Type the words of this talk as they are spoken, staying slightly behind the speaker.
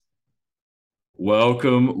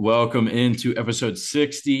Welcome into episode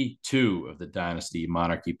 62 of the Dynasty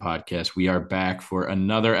Monarchy podcast. We are back for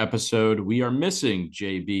another episode. We are missing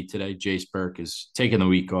JB today. Jace Burke is taking the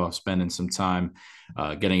week off, spending some time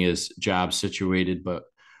getting his job situated, but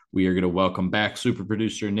we are going to welcome back super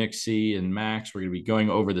producer Nick C and Max. We're going to be going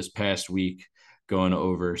over this past week, going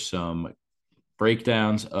over some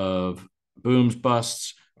breakdowns of booms,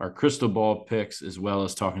 busts, our crystal ball picks, as well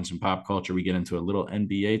as talking some pop culture. We get into a little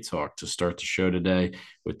NBA talk to start the show today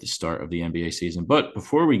with the start of the NBA season. But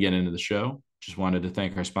before we get into the show, just wanted to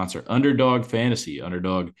thank our sponsor, Underdog Fantasy.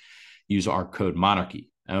 Underdog, use our code Monarchy,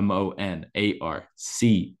 MONARCHY.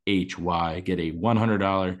 Get a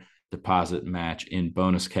 $100 deposit match in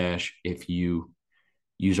bonus cash if you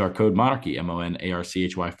use our code Monarchy,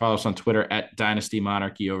 MONARCHY. Follow us on Twitter at Dynasty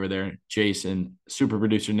Monarchy over there. Jason, super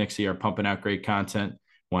producer Nixie are pumping out great content.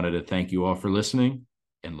 Wanted to thank you all for listening,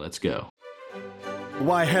 and let's go.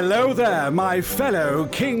 Why, hello there, my fellow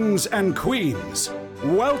kings and queens.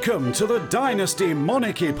 Welcome to the Dynasty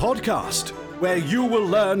Monarchy podcast, where you will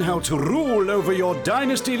learn how to rule over your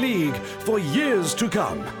Dynasty League for years to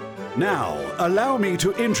come. Now, allow me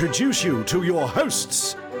to introduce you to your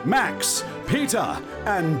hosts, Max, Peter,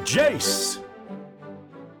 and Jace.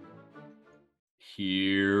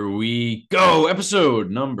 Here we go.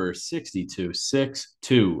 Episode number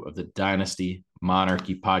 62 of the Dynasty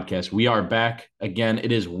Monarchy podcast. We are back again.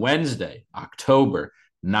 It is Wednesday, October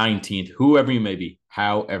 19th. Whoever you may be,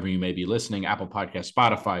 however you may be listening, Apple Podcast,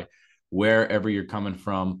 Spotify, wherever you're coming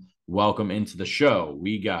from, welcome into the show.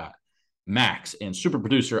 We got Max and super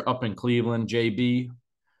producer up in Cleveland, JB.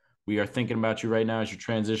 We are thinking about you right now as you're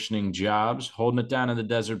transitioning jobs, holding it down in the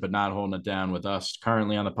desert, but not holding it down with us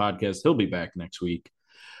currently on the podcast. He'll be back next week.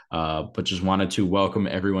 But just wanted to welcome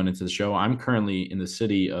everyone into the show. I'm currently in the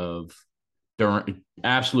city of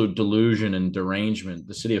absolute delusion and derangement,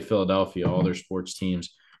 the city of Philadelphia, all their sports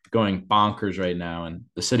teams going bonkers right now, and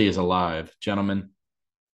the city is alive. Gentlemen,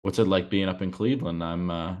 what's it like being up in Cleveland?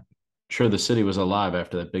 I'm sure the city was alive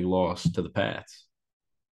after that big loss to the Pats.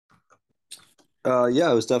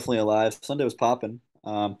 Yeah, it was definitely alive. Sunday was popping.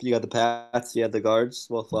 You got the Pats, you had the Guards,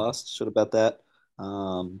 both lost. Should have bet that.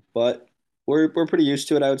 But we're pretty used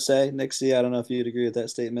to it, I would say. Nixie, I don't know if you'd agree with that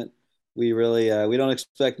statement. We really we don't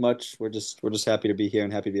expect much. We're just happy to be here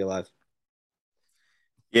and happy to be alive.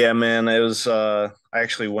 Yeah, man, it was I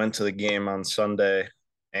actually went to the game on Sunday,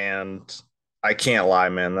 and I can't lie,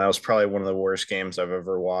 man, that was probably one of the worst games I've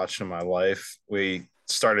ever watched in my life. We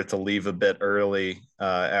started to leave a bit early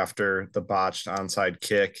after the botched onside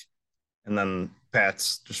kick, and then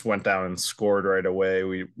Pats just went down and scored right away.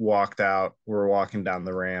 We walked out, we were walking down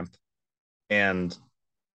the ramp, and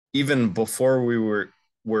even before we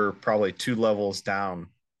were probably two levels down,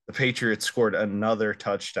 the Patriots scored another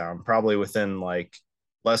touchdown, probably within like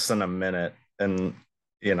less than a minute. And,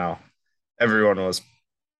 you know, everyone was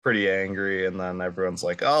pretty angry. And then everyone's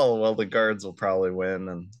like, oh, well, the Guards will probably win.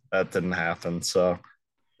 And that didn't happen. So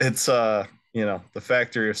it's, the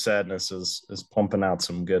factory of sadness is pumping out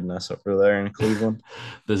some goodness over there in Cleveland.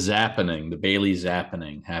 The Bailey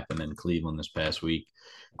Zappening happened in Cleveland this past week.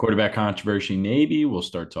 Quarterback controversy, maybe we'll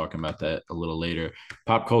start talking about that a little later.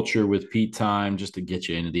 Pop culture with Pete time, just to get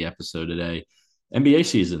you into the episode today. NBA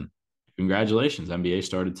season. Congratulations. NBA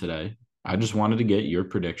started today. I just wanted to get your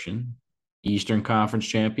prediction. Eastern Conference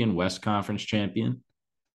champion, West Conference champion,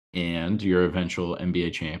 and your eventual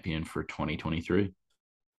NBA champion for 2023.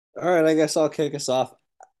 All right, I guess I'll kick us off.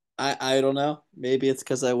 I don't know. Maybe it's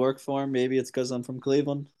because I work for him. Maybe it's because I'm from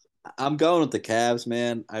Cleveland. I'm going with the Cavs,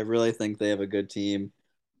 man. I really think they have a good team.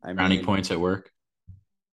 I Brownie mean, points at work.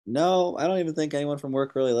 no, I don't even think anyone from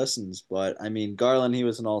work really listens. But I mean, Garland, he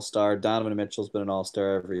was an all-star. Donovan Mitchell's been an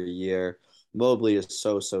all-star every year. Mobley is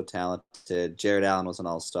so talented. Jared Allen was an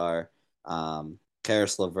all-star.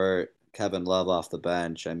 Karis LeVert, Kevin Love off the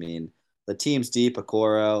bench. I mean, the team's deep.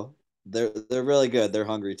 Okoro, they're really good. They're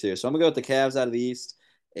hungry too. So I'm gonna go with the Cavs out of the East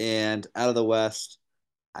and out of the West.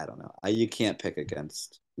 I don't know. You can't pick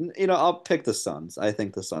against. I'll pick the Suns. I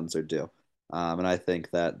think the Suns are due, and I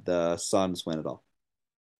think that the Suns win it all.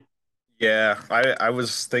 Yeah, I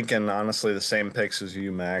was thinking honestly the same picks as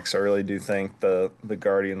you, Max. I really do think the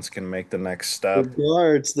Guardians can make the next The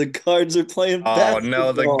step. guards are playing Oh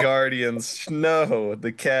no, the basketball. Guardians. No,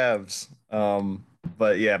 the Cavs.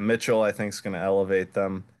 But yeah, Mitchell I think is going to elevate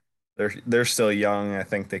them. They're still young. I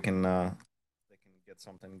think they can get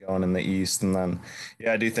something going in the East, and then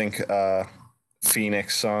yeah, I do think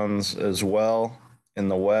Phoenix Suns as well in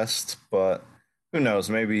the West. But who knows?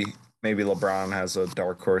 Maybe LeBron has a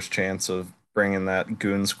dark horse chance of bringing that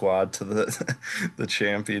goon squad to the the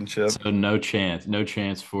championship. So no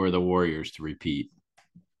chance for the Warriors to repeat.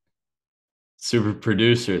 Super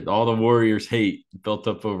producer. All the Warriors hate built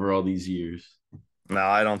up over all these years. No,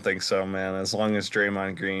 I don't think so, man. As long as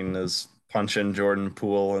Draymond Green is punching Jordan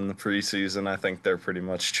Poole in the preseason, I think they're pretty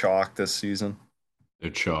much chalk this season.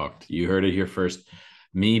 They're chalked. You heard it here first.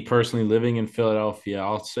 Me personally living in Philadelphia,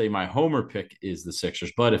 I'll say my homer pick is the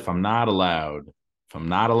Sixers. But if I'm not allowed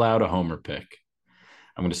a homer pick,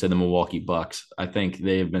 I'm going to say the Milwaukee Bucks. I think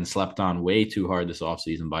they have been slept on way too hard this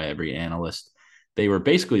offseason by every analyst. They were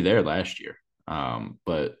basically there last year,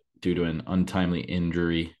 but due to an untimely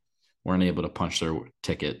injury, weren't able to punch their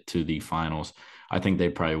ticket to the finals. I think they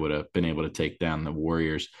probably would have been able to take down the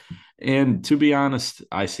Warriors. And to be honest,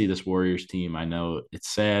 I see this Warriors team. I know it's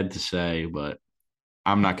sad to say, but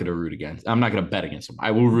I'm not going to root against. I'm not going to bet against them.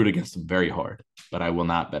 I will root against them very hard, but I will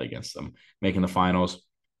not bet against them making the finals.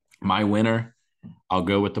 My winner, I'll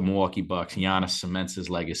go with the Milwaukee Bucks. Giannis cements his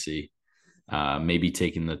legacy, maybe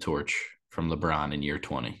taking the torch from LeBron in year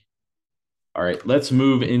 20. All right, let's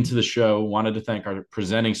move into the show. Wanted to thank our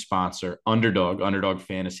presenting sponsor, Underdog. Underdog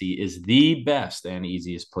Fantasy is the best and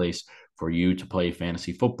easiest place for you to play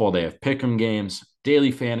fantasy football. They have pick'em games,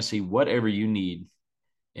 daily fantasy, whatever you need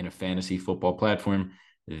in a fantasy football platform,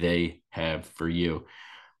 they have for you.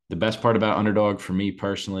 The best part about Underdog for me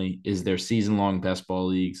personally is their season-long best ball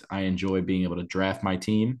leagues. I enjoy being able to draft my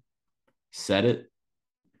team, set it,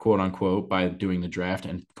 quote unquote, by doing the draft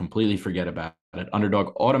and completely forget about it.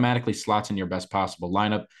 Underdog automatically slots in your best possible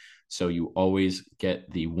lineup, so you always get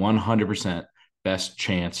the 100% best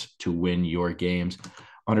chance to win your games.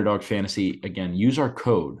 Underdog Fantasy, again, use our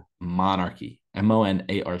code Monarchy,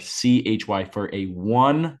 MONARCHY, for a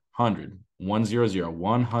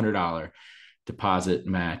 $100 deposit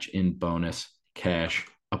match in bonus cash,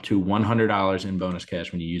 up to $100 in bonus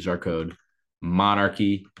cash when you use our code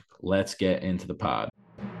Monarchy. Let's get into the pod.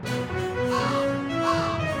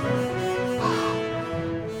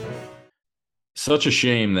 Such a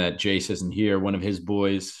shame that Jace isn't here. One of his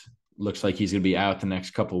boys looks like he's going to be out the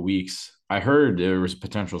next couple of weeks. I heard there was a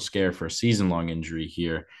potential scare for a season-long injury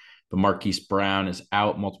here, but Marquise Brown is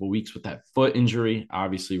out multiple weeks with that foot injury.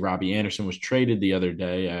 Obviously, Robbie Anderson was traded the other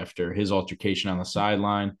day after his altercation on the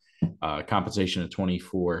sideline. Compensation of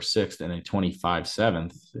 24/6 and a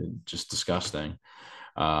 25/7. Just disgusting.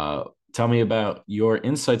 Tell me about your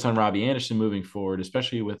insights on Robbie Anderson moving forward,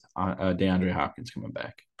 especially with DeAndre Hopkins coming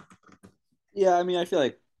back. Yeah, I mean, I feel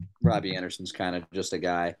like Robbie Anderson's kind of just a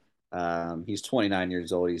guy. He's 29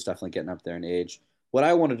 years old. He's definitely getting up there in age. What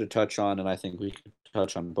I wanted to touch on, and I think we could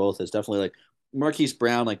touch on both, is definitely like Marquise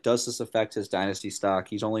Brown. Like, does this affect his dynasty stock?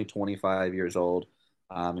 He's only 25 years old.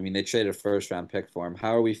 I mean, they traded a first-round pick for him.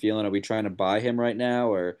 How are we feeling? Are we trying to buy him right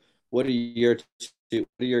now, or what are your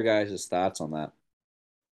guys' thoughts on that?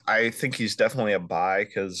 I think he's definitely a buy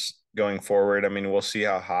because going forward, I mean, we'll see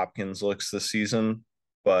how Hopkins looks this season,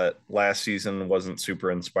 but last season wasn't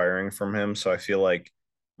super inspiring from him. So I feel like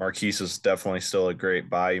Marquise is definitely still a great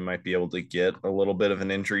buy. You might be able to get a little bit of an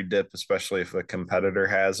injury dip, especially if a competitor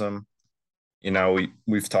has him. You know,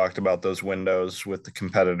 we've talked about those windows with the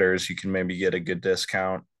competitors. You can maybe get a good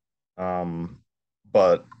discount.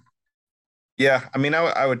 But yeah, I mean,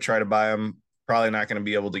 I would try to buy him. Probably not going to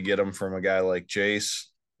be able to get him from a guy like Jace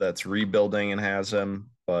that's rebuilding and has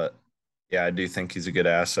him. But yeah, I do think he's a good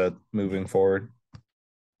asset moving forward.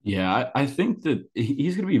 Yeah, I think that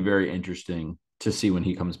he's going to be very interesting to see when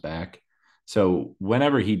he comes back. So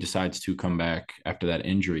whenever he decides to come back after that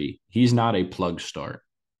injury, he's not a plug start.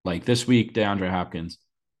 Like this week, DeAndre Hopkins,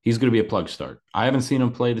 he's going to be a plug start. I haven't seen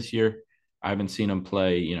him play this year. I haven't seen him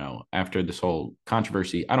play, after this whole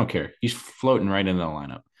controversy. I don't care. He's floating right into the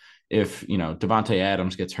lineup. If, Devontae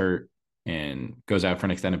Adams gets hurt and goes out for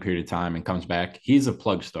an extended period of time and comes back, he's a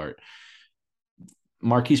plug start.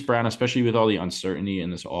 Marquise Brown, especially with all the uncertainty in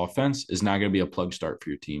this offense, is not going to be a plug start for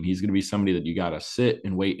your team. He's going to be somebody that you got to sit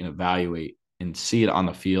and wait and evaluate and see it on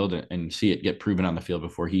the field and see it get proven on the field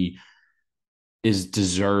before he is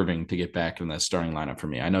deserving to get back in that starting lineup for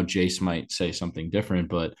me. I know Jace might say something different,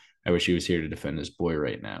 but I wish he was here to defend his boy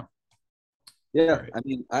right now. Yeah, right. I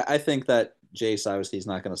mean, I think that Jace, obviously, he's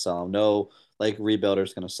not going to sell him. No, like,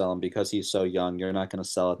 rebuilder's going to sell him because he's so young. You're not going to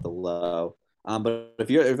sell at the low. But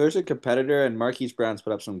if there's a competitor, and Marquise Brown's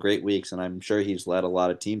put up some great weeks, and I'm sure he's led a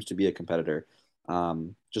lot of teams to be a competitor,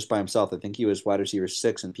 just by himself. I think he was wide receiver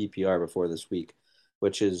 6 in PPR before this week,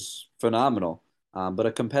 which is phenomenal. But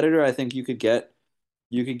a competitor, I think you could get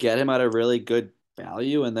him at a really good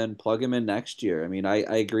value and then plug him in next year. I mean, I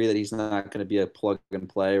agree that he's not going to be a plug and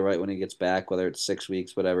play right when he gets back, whether it's 6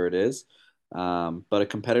 weeks, whatever it is. But a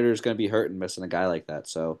competitor is going to be hurt and missing a guy like that.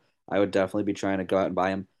 So I would definitely be trying to go out and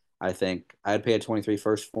buy him. I think I'd pay a 23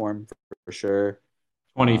 first for him for sure.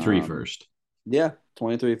 23 first. Yeah,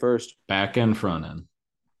 23 first. Back end, front end.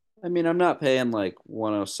 I mean, I'm not paying like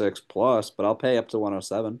 106 plus, but I'll pay up to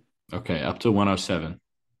 107. Okay, up to 107.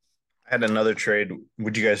 I had another trade.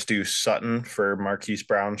 Would you guys do Sutton for Marquise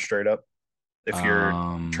Brown straight up if you're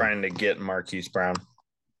Um, trying to get Marquise Brown?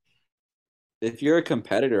 If you're a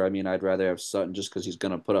competitor, I mean, I'd rather have Sutton just because he's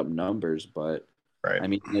going to put up numbers. But Right. I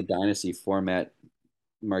mean, in a dynasty format,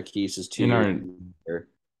 Marquise is two in years our older,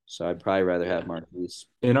 so I'd probably rather yeah, have Marquise.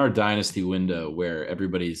 in our dynasty window where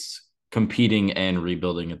everybody's competing and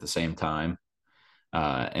rebuilding at the same time,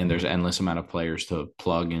 and there's endless amount of players to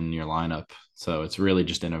plug in your lineup, so it's really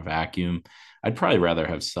just in a vacuum. I'd probably rather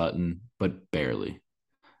have Sutton, but barely.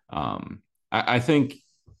 I think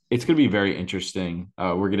it's going to be very interesting.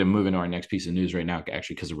 We're going to move into our next piece of news right now,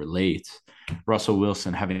 actually, because it relates. Russell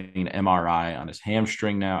Wilson having an MRI on his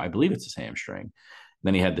hamstring now. I believe it's his hamstring.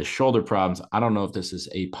 Then he had the shoulder problems. I don't know if this is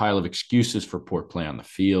a pile of excuses for poor play on the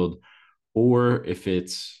field or if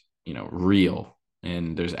it's, real.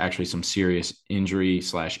 And there's actually some serious injury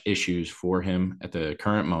slash issues for him at the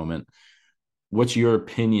current moment. What's your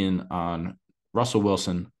opinion on Russell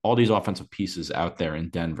Wilson, all these offensive pieces out there in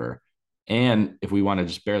Denver? And if we want to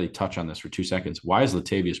just barely touch on this for 2 seconds, why is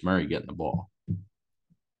Latavius Murray getting the ball?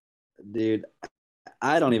 Dude,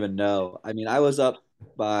 I don't even know. I mean, I was up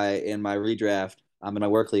by in my redraft. I'm in a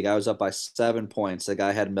work league. I was up by 7 points. The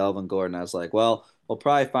guy had Melvin Gordon. I was like, well, we'll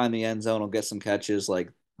probably find the end zone. We'll get some catches.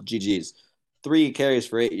 Like, GG's. 3 carries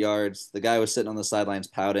for 8 yards. The guy was sitting on the sidelines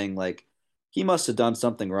pouting. Like, he must have done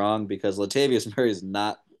something wrong because Latavius Murray is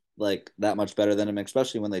not like that much better than him,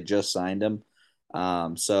 especially when they just signed him.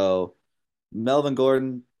 So Melvin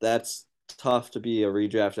Gordon, that's tough to be a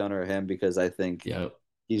redraft owner of him because I think Yep.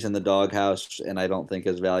 he's in the doghouse, and I don't think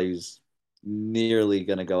his value's nearly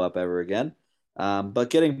going to go up ever again. But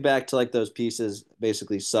getting back to like those pieces,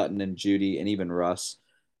 basically Sutton and Judy and even Russ,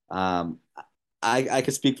 um, I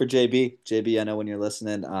could speak for JB. JB, I know when you're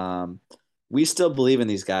listening, we still believe in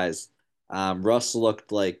these guys. Russ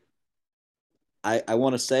looked like I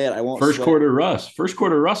want to say it. I won't First swear. quarter Russ. First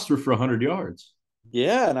quarter Russ threw for 100 yards.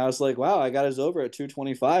 Yeah, and I was like, wow, I got his over at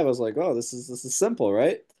 225. I was like, oh, this is simple,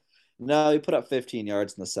 right? No, he put up 15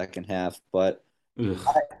 yards in the second half, but Ugh,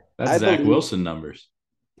 I, that's I Zach believe Wilson numbers.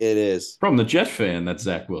 it is. From the Jet fan, that's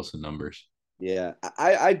Zach Wilson numbers. Yeah,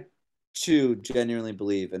 I too genuinely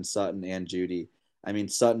believe in Sutton and Judy. I mean,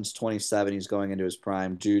 Sutton's 27, he's going into his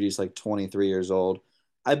prime. Judy's like 23 years old.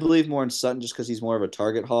 I believe more in Sutton just because he's more of a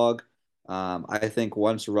target hog. I think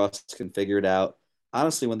once Russ can figure it out,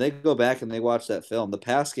 honestly, when they go back and they watch that film, the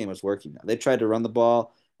pass game is working now. They tried to run the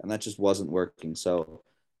ball, and that just wasn't working. So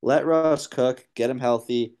let Russ cook, get him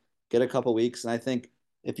healthy, get a couple weeks. And I think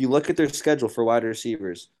if you look at their schedule for wide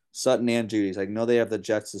receivers, Sutton and Judy's, I know they have the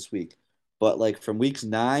Jets this week. But like from weeks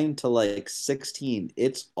 9 to like 16,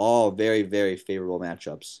 it's all very, very favorable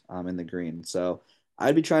matchups in the green. So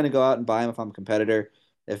I'd be trying to go out and buy him if I'm a competitor.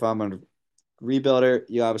 If I'm a rebuilder,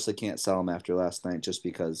 you obviously can't sell him after last night just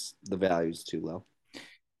because the value is too low.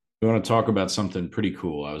 We want to talk about something pretty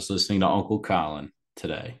cool. I was listening to Uncle Colin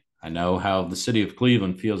today. I know how the city of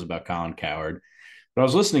Cleveland feels about Colin Coward, but I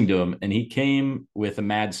was listening to him and he came with a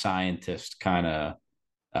mad scientist kind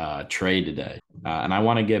of trade today. And I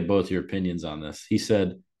want to get both your opinions on this. He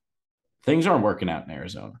said things aren't working out in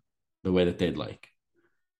Arizona the way that they'd like.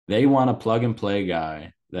 They want a plug and play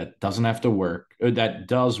guy that doesn't have to work, or that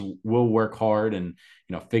will work hard and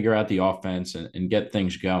figure out the offense and get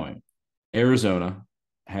things going. Arizona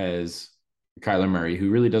has Kyler Murray, who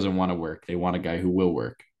really doesn't want to work. They want a guy who will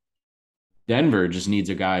work. Denver just needs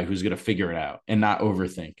a guy who's going to figure it out and not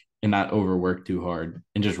overthink and not overwork too hard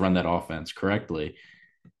and just run that offense correctly.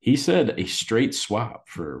 He said a straight swap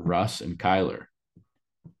for Russ and Kyler.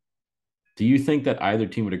 Do you think that either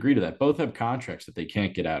team would agree to that? Both have contracts that they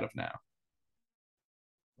can't get out of now.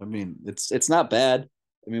 I mean, it's not bad.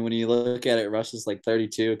 I mean, when you look at it, Russ is like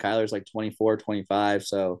 32, Kyler's like 24, 25.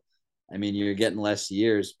 So, I mean, you're getting less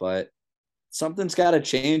years, but something's got to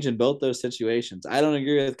change in both those situations. I don't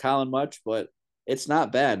agree with Colin much, but it's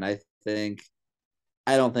not bad. And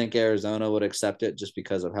I don't think Arizona would accept it just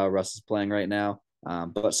because of how Russ is playing right now.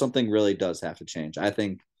 But something really does have to change. I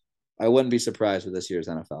think I wouldn't be surprised with this year's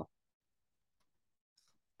NFL.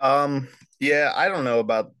 Yeah, I don't know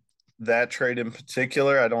about that trade in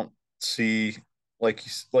particular. I don't see like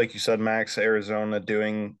you said, Max, Arizona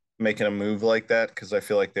making a move like that because I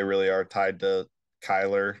feel like they really are tied to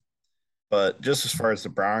Kyler. But just as far as the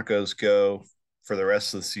Broncos go for the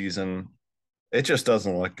rest of the season, it just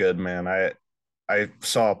doesn't look good, man. I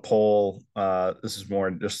saw a poll. This is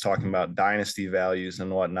more just talking about dynasty values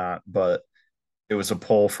and whatnot, but It was a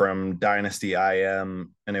poll from Dynasty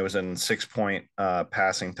IM, and it was in 6 point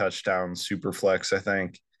passing touchdown Superflex, I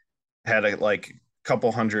think. Had a like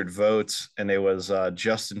couple hundred votes, and it was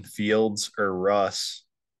Justin Fields or Russ.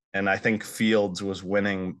 And I think Fields was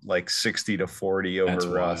winning like 60-40 That's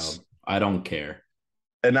over Russ. wild. I don't care.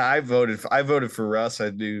 And I voted for Russ. I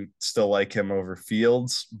do still like him over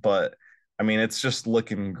Fields, but I mean it's just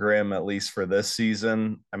looking grim at least for this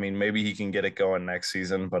season. I mean maybe he can get it going next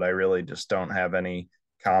season, but I really just don't have any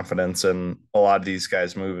confidence in a lot of these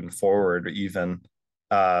guys moving forward, even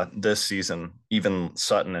this season, even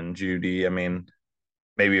Sutton and Judy. I mean,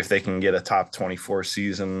 maybe if they can get a top 24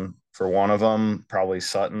 season for one of them, probably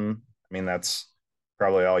Sutton. I mean, that's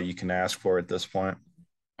probably all you can ask for at this point.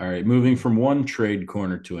 All right, moving from one trade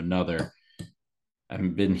corner to another.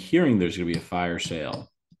 I've been hearing there's going to be a fire sale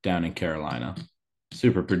down in Carolina.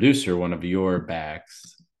 Super producer, one of your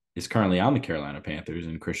backs, is currently on the Carolina Panthers,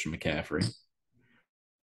 and Christian McCaffrey.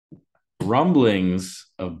 Rumblings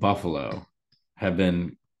of Buffalo have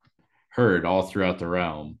been heard all throughout the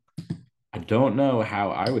realm. I don't know how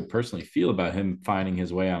I would personally feel about him finding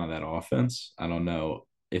his way onto that offense. I don't know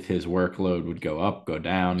if his workload would go up, go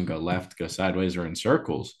down, go left, go sideways, or in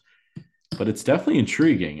circles. But it's definitely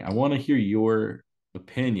intriguing. I want to hear your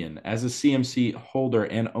opinion as a CMC holder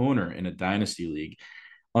and owner in a dynasty league.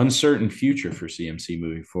 Uncertain future for CMC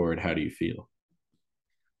moving forward. How do you feel?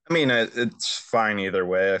 I mean, it's fine either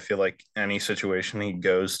way. I feel like any situation he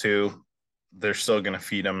goes to, they're still going to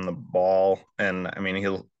feed him the ball, and I mean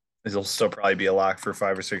he'll still probably be a lock for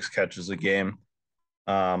 5 or 6 catches a game.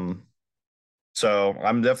 Um, so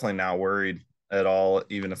I'm definitely not worried at all,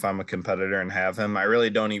 even if I'm a competitor and have him. I really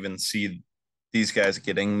don't even see these guys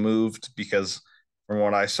getting moved because from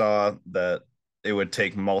what I saw, that it would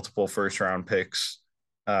take multiple first round picks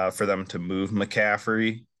for them to move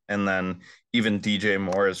McCaffrey. And then even DJ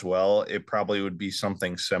Moore as well, it probably would be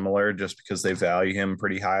something similar just because they value him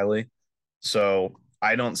pretty highly. So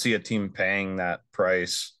I don't see a team paying that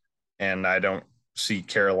price, and I don't see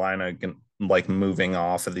Carolina like moving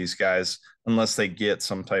off of these guys unless they get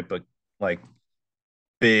some type of like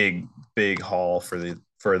big haul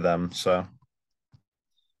for them. So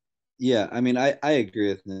Yeah, I mean, I agree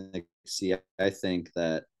with Nick. See, I think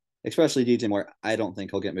that especially DJ Moore, I don't think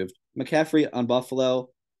he'll get moved. McCaffrey on Buffalo,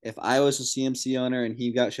 if I was a CMC owner and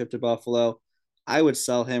he got shipped to Buffalo, I would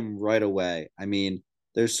sell him right away. I mean,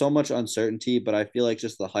 there's so much uncertainty, but I feel like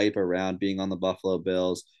just the hype around being on the Buffalo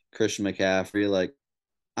Bills, Christian McCaffrey, like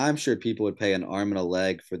I'm sure people would pay an arm and a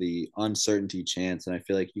leg for the uncertainty chance, and I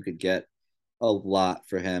feel like you could get a lot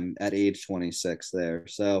for him at age 26 there.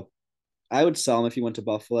 So I would sell him if he went to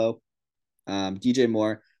Buffalo. DJ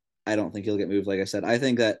Moore, I don't think he'll get moved. Like I said, I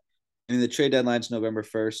think that I mean the trade deadline's November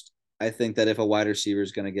 1st. I think that if a wide receiver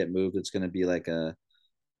is going to get moved, it's going to be like a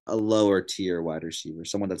lower tier wide receiver,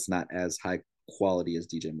 someone that's not as high quality as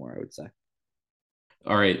DJ Moore, I would say.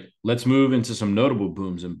 All right, let's move into some notable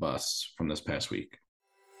booms and busts from this past week.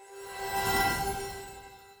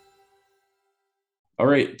 All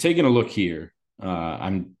right, taking a look here.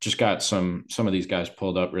 I'm just got some of these guys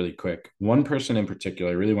pulled up really quick. One person in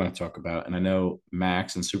particular I really want to talk about, and I know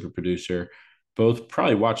Max and Super Producer both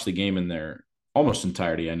probably watched the game in their almost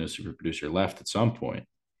entirety. I know Super Producer left at some point,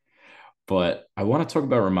 but I want to talk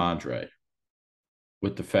about Ramondre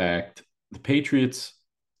with the fact the Patriots,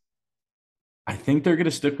 I think they're going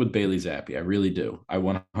to stick with Bailey Zappi. I really do. I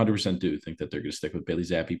 100% do think that they're going to stick with Bailey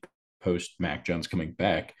Zappi post Mac Jones coming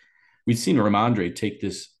back. We've seen Ramondre take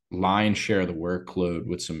this lion's share of the workload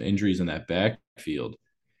with some injuries in that backfield.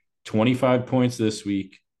 25 points this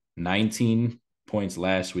week, 19 points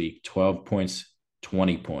last week, 12 points,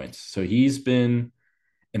 20 points. So he's been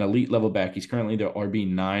an elite level back. He's currently the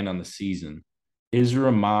RB9 on the season. Is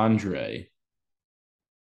Ramondre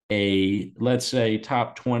a, let's say,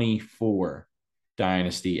 top 24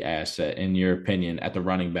 dynasty asset, in your opinion, at the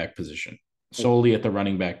running back position? Solely at the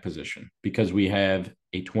running back position, because we have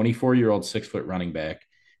a 24-year-old 6-foot running back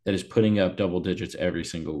that is putting up double digits every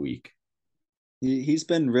single week. He's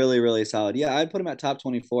been really, really solid. Yeah, I'd put him at top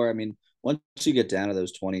 24. I mean, once you get down to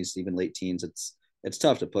those 20s, even late teens, it's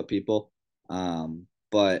tough to put people.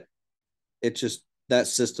 But it just that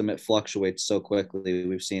system, it fluctuates so quickly.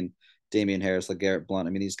 We've seen Damian Harris, LeGarrette Blount.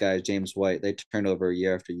 I mean, these guys, James White, they turn over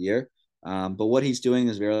year after year. But what he's doing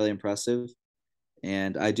is really impressive.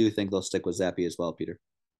 And I do think they'll stick with Zappi as well, Peter.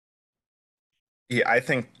 yeah, I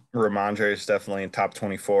think Ramondre is definitely a top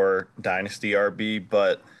 24 dynasty RB,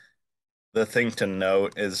 but the thing to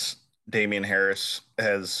note is Damian Harris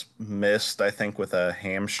has missed, I think, with a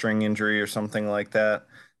hamstring injury or something like that.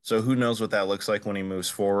 So who knows what that looks like when he moves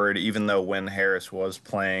forward, even though when Harris was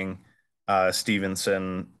playing,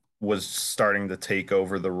 Stevenson was starting to take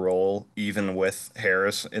over the role, even with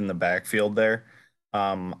Harris in the backfield there.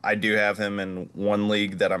 I do have him in one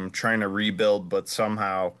league that I'm trying to rebuild, but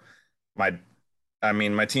somehow my I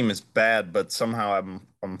mean, my team is bad, but somehow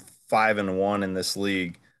I'm 5-1 in this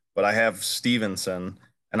league. But I have Stevenson,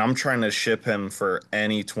 and I'm trying to ship him for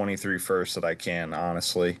any 23 first that I can,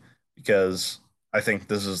 honestly, because I think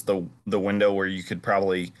this is the window where you could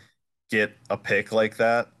probably get a pick like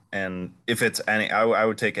that. And if it's any, I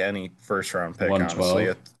would take any first round pick, honestly.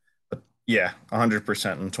 112. Yeah,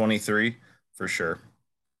 100% in 23 for sure.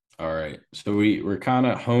 All right. So we're kind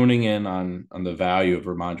of honing in on the value of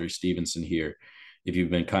Ramondre Stevenson here. If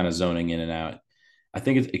you've been kind of zoning in and out, I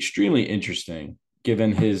think it's extremely interesting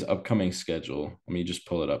given his upcoming schedule. Let me just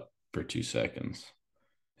pull it up for 2 seconds.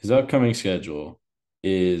 His upcoming schedule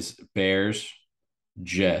is Bears,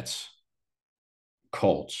 Jets,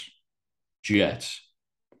 Colts, Jets,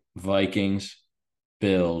 Vikings,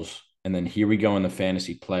 Bills, and then here we go in the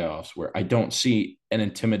fantasy playoffs where I don't see an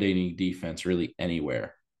intimidating defense really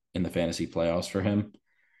anywhere in the fantasy playoffs for him.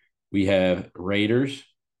 We have Raiders,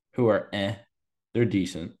 who are they're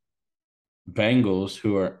decent. Bengals,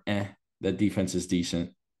 who are that defense is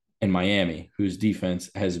decent. And Miami, whose defense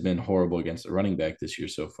has been horrible against the running back this year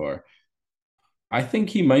so far. I think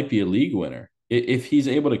he might be a league winner if he's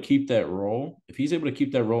able to keep that role. If he's able to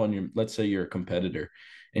keep that role, and let's say you're a competitor,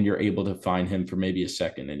 and you're able to find him for maybe a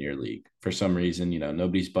second in your league for some reason,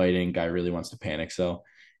 nobody's biting. Guy really wants to panic sell.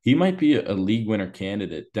 He might be a league winner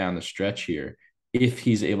candidate down the stretch here if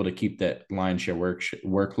he's able to keep that line share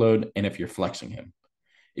workload, and if you're flexing him.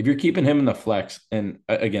 If you're keeping him in the flex, and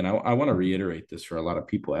again, I want to reiterate this for a lot of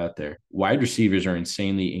people out there, wide receivers are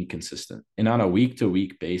insanely inconsistent. And on a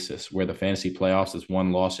week-to-week basis, where the fantasy playoffs is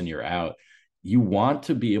one loss and you're out, you want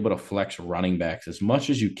to be able to flex running backs as much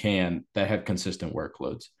as you can that have consistent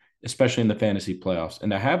workloads, especially in the fantasy playoffs.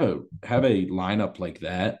 And to have a lineup like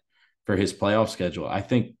that for his playoff schedule, I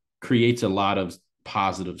think creates a lot of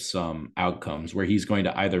positive sum outcomes where he's going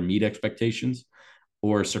to either meet expectations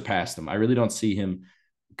or surpass them. I really don't see him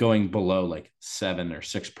going below like 7 or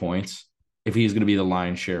 6 points if he's going to be the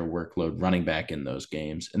lion's share workload running back in those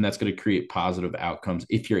games. And that's going to create positive outcomes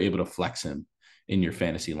if you're able to flex him in your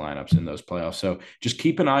fantasy lineups in those playoffs. So just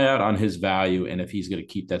keep an eye out on his value. And if he's going to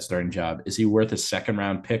keep that starting job, is he worth a second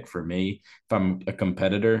round pick for me? If I'm a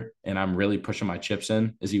competitor and I'm really pushing my chips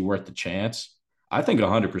in, is he worth the chance? I think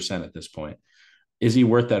 100% at this point. Is he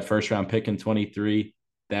worth that first round pick in 23?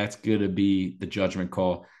 That's going to be the judgment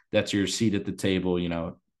call. That's your seat at the table,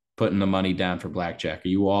 putting the money down for blackjack. Are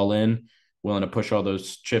you all in, willing to push all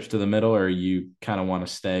those chips to the middle, or you kind of want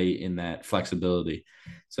to stay in that flexibility?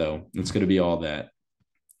 So it's going to be all that.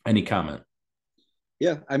 Any comment?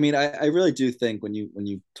 Yeah, I mean, I really do think when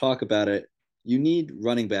you talk about it, you need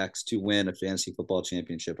running backs to win a fantasy football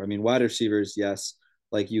championship. I mean, wide receivers, yes,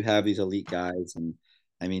 like you have these elite guys, and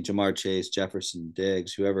I mean, Jamar Chase, Jefferson,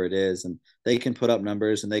 Diggs, whoever it is, and they can put up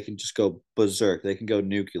numbers and they can just go berserk. They can go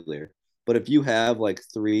nuclear. But if you have like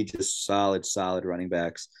three just solid running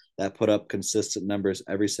backs that put up consistent numbers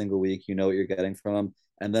every single week, you know what you're getting from them.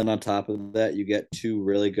 And then on top of that, you get 2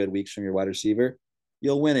 really good weeks from your wide receiver,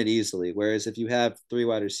 you'll win it easily. Whereas if you have 3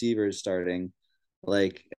 wide receivers starting,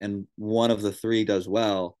 like, and one of the 3 does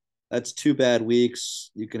well, that's 2 bad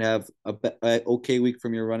weeks. You can have a okay week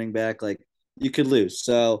from your running back. Like, you could lose.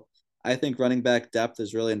 So I think running back depth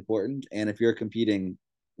is really important. And if you're competing,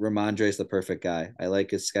 Ramondre is the perfect guy. I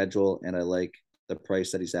like his schedule and I like the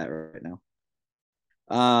price that he's at right now.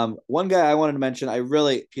 One guy I wanted to mention, I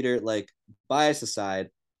really, Peter, like, bias aside,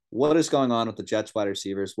 what is going on with the Jets wide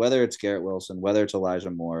receivers, whether it's Garrett Wilson, whether it's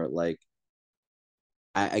Elijah Moore, like,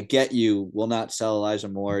 I get you will not sell Elijah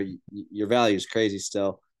Moore. Your value is crazy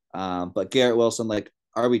still. But Garrett Wilson, like,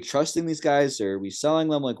 are we trusting these guys or are we selling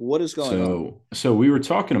them? Like, what is going on? So we were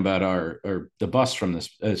talking about the bust from this,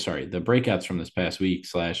 the breakouts from this past week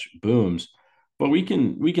 / booms, but we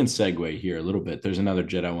can segue here a little bit. There's another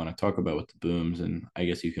Jet I want to talk about with the booms, and I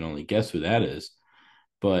guess you can only guess who that is.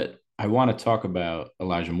 But I want to talk about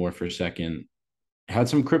Elijah Moore for a second. Had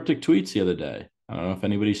some cryptic tweets the other day. I don't know if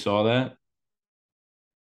anybody saw that.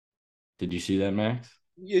 Did you see that, Max?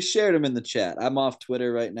 You shared them in the chat. I'm off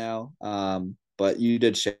Twitter right now, but you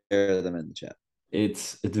did share them in the chat.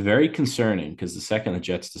 It's very concerning because the second the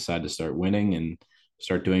Jets decide to start winning and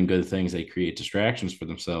start doing good things, they create distractions for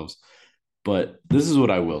themselves. But this is what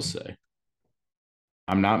I will say.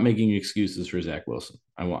 I'm not making excuses for Zach Wilson.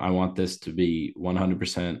 I want this to be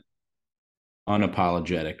 100%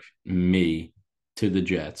 unapologetic me to the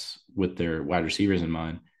Jets with their wide receivers in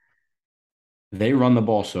mind. They run the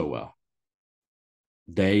ball so well.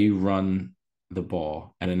 They run the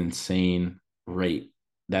ball at an insane rate.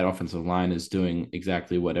 that offensive line is doing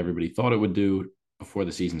exactly what everybody thought it would do before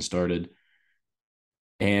the season started.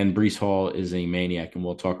 And Breece Hall is a maniac, and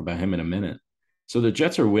we'll talk about him in a minute. So the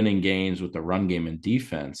Jets are winning games with the run game and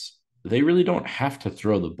defense. They really don't have to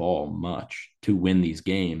throw the ball much to win these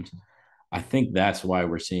games. I think that's why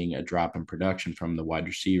we're seeing a drop in production from the wide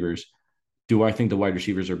receivers. Do I think the wide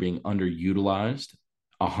receivers are being underutilized?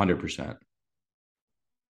 100%.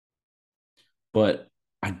 But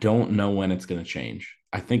I don't know when it's going to change.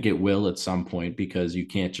 I think it will at some point because you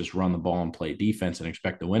can't just run the ball and play defense and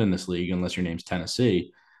expect to win in this league unless your name's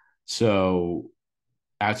Tennessee. So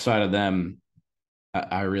outside of them,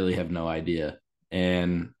 I really have no idea.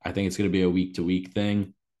 And I think it's going to be a week to week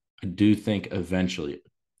thing. I do think eventually,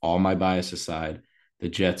 all my bias aside, the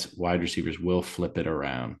Jets wide receivers will flip it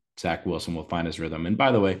around. Zach Wilson will find his rhythm. And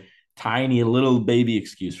by the way, tiny little baby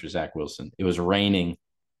excuse for Zach Wilson. It was raining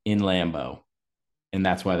in Lambeau, and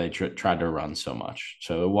that's why they tried to run so much.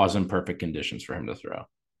 So it wasn't perfect conditions for him to throw.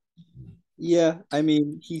 Yeah, I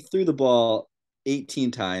mean, he threw the ball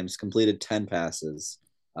 18 times, completed 10 passes.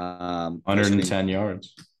 110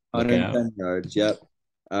 yards. 110 yards, yep.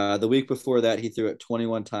 The week before that, he threw it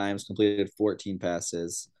 21 times, completed 14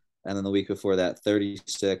 passes. And then the week before that,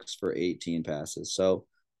 36 for 18 passes. So,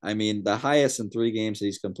 I mean, the highest in 3 games that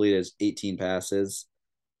he's completed is 18 passes.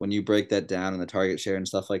 When you break that down and the target share and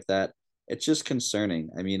stuff like that, it's just concerning.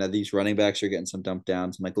 I mean, these running backs are getting some dump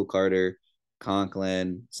downs. Michael Carter,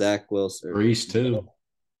 Conklin, Zach Wilson. Breece, too.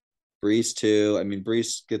 Breece, too. I mean,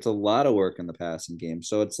 Breece gets a lot of work in the passing game.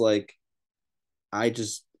 So it's like, are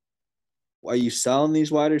you selling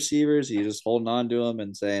these wide receivers? Are you just holding on to them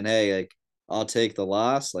and saying, hey, like, I'll take the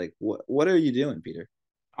loss? Like, what are you doing, Peter?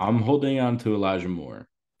 I'm holding on to Elijah Moore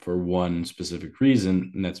for one specific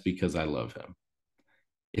reason, and that's because I love him.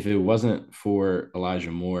 If it wasn't for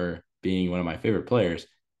Elijah Moore being one of my favorite players,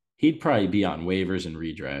 he'd probably be on waivers and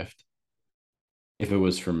redraft. If it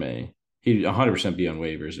was for me, he'd 100% be on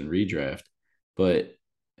waivers and redraft. But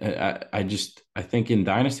I think in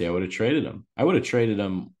Dynasty, I would have traded him. I would have traded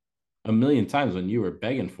him a million times when you were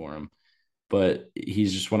begging for him. But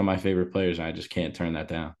he's just one of my favorite players, and I just can't turn that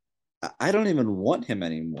down. I don't even want him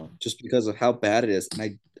anymore just because of how bad it is.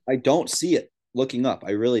 And I don't see it looking up.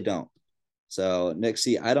 I really don't. So, Nick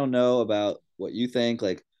C, I don't know about what you think.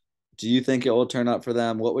 Like, do you think it will turn up for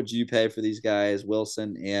them? What would you pay for these guys,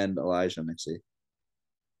 Wilson and Elijah, Nick C?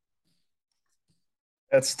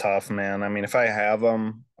 That's tough, man. I mean, if I have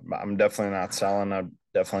them, I'm definitely not selling. I'd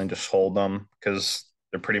definitely just hold them because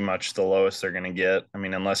they're pretty much the lowest they're going to get. I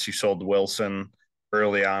mean, unless you sold Wilson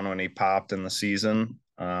early on when he popped in the season.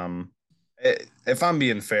 If I'm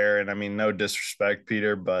being fair, and I mean, no disrespect,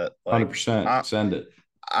 Peter, but like, 100%. Send it.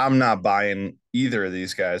 I'm not buying either of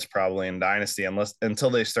these guys probably in Dynasty until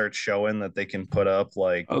they start showing that they can put up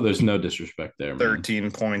like, oh, there's no disrespect there, man.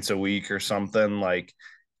 13 points a week or something. Like,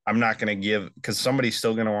 I'm not going to give, because somebody's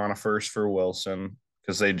still going to want a first for Wilson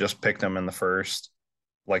because they just picked him in the first,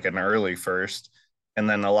 like an early first. And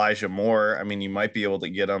then Elijah Moore, I mean, you might be able to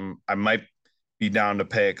get him. I might be down to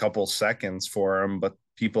pay a couple seconds for him, but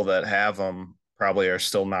people that have him probably are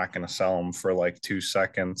still not going to sell him for like 2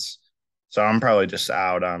 seconds. So I'm probably just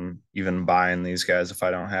out on even buying these guys if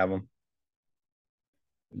I don't have them.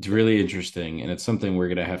 It's really interesting, and it's something we're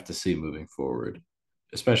going to have to see moving forward,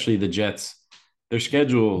 especially the Jets. Their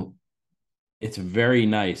schedule, it's very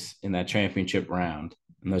nice in that championship round.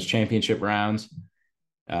 In those championship rounds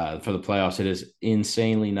for the playoffs, it is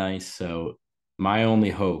insanely nice. So my only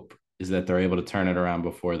hope is that they're able to turn it around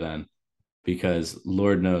before then, because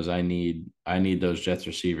Lord knows I need those Jets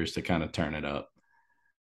receivers to kind of turn it up.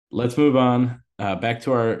 Let's move on. Back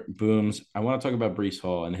to our booms. I want to talk about Breece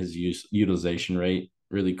Hall and his utilization rate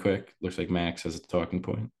really quick. Looks like Max has a talking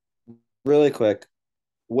point. Really quick.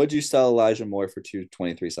 Would you sell Elijah Moore for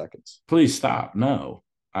 223 seconds? Please stop. No,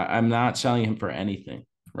 I'm not selling him for anything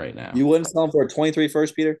right now. You wouldn't sell him for a 23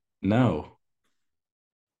 first, Peter? No.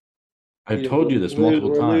 I've told you this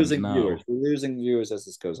multiple times. Losing viewers. We're losing viewers as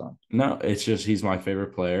this goes on. No, it's just he's my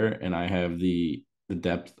favorite player, and I have the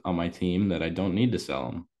depth on my team that I don't need to sell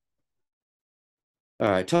him. All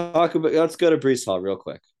right, let's go to Breece Hall real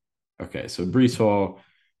quick. Okay, so Breece Hall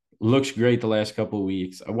looks great the last couple of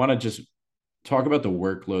weeks. I want to just talk about the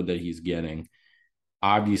workload that he's getting.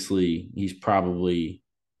 Obviously, he's probably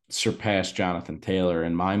surpassed Jonathan Taylor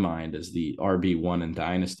in my mind as the RB1 in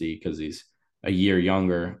Dynasty because he's a year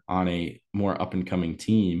younger on a more up-and-coming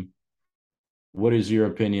team. What is your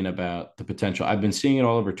opinion about the potential? I've been seeing it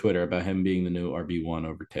all over Twitter about him being the new RB1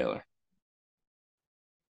 over Taylor.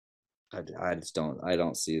 I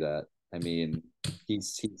don't see that. I mean,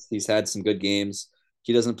 he's had some good games.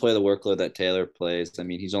 He doesn't play the workload that Taylor plays. I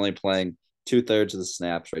mean, he's only playing 2/3 of the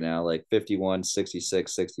snaps right now, like 51,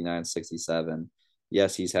 66, 69, 67.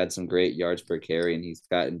 Yes, he's had some great yards per carry and he's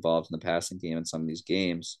got involved in the passing game in some of these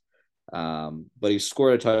games. But he's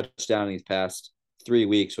scored a touchdown in these past 3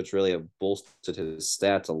 weeks, which really have bolstered his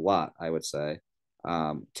stats a lot, I would say.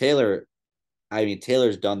 Taylor, I mean,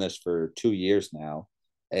 Taylor's done this for 2 years now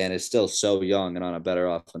and is still so young and on a better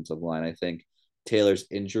offensive line. I think Taylor's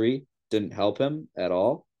injury didn't help him at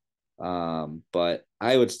all. But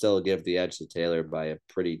I would still give the edge to Taylor by a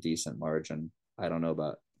pretty decent margin. I don't know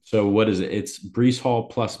about. So what is it? It's Brees Hall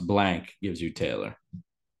plus blank gives you Taylor.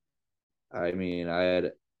 I mean, I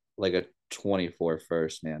had like a 24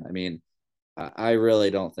 first, man. I mean, I really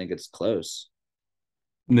don't think it's close.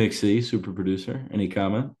 Nick C, super producer. Any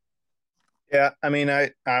comment? Yeah, I mean,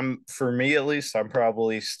 I'm for me at least, I'm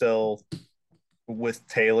probably still with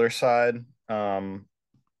Taylor's side.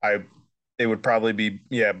 I it would probably be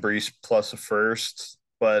Brees plus a first,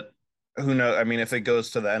 but who knows? I mean, if it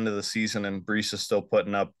goes to the end of the season and Brees is still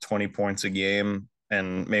putting up 20 points a game,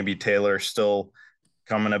 and maybe Taylor's still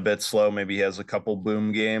coming a bit slow, maybe he has a couple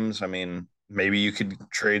boom games. I mean, maybe you could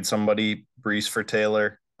trade somebody Brees for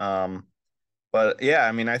Taylor. But yeah,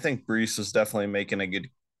 I mean, I think Brees is definitely making a good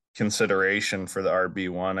consideration for the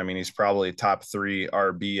RB1. I mean, he's probably top three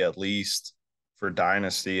RB at least for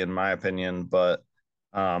Dynasty, in my opinion. But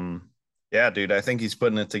yeah, dude, I think he's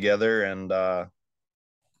putting it together, and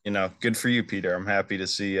good for you, Peter. I'm happy to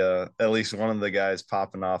see at least one of the guys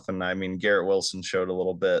popping off. And I mean, Garrett Wilson showed a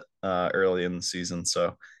little bit early in the season.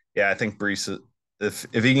 So yeah, I think Brees, if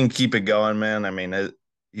he can keep it going, man, I mean,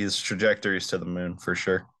 his trajectory is to the moon for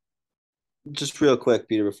sure. Just real quick,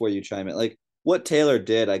 Peter, before you chime in, like what Taylor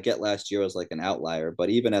did, I get last year was like an outlier, but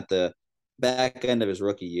even at the back end of his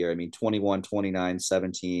rookie year, I mean, 21, 29,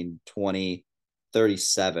 17, 20,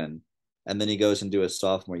 37. And then he goes into his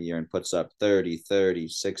sophomore year and puts up 30, 30,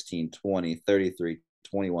 16, 20, 33,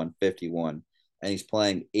 21, 51. And he's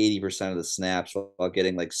playing 80% of the snaps while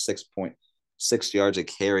getting like 6.6 yards a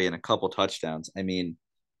carry and a couple touchdowns. I mean,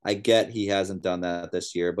 I get he hasn't done that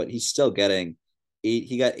this year, but he's still getting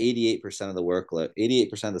he got 88% of the workload,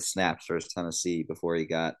 88% of the snaps for Tennessee before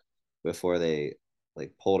they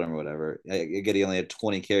like pulled him or whatever. I get he only had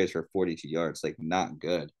 20 carries for 42 yards, like not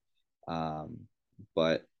good.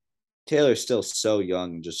 But Taylor's still so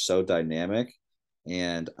young and just so dynamic.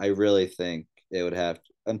 And I really think it would have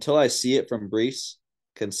until I see it from Brees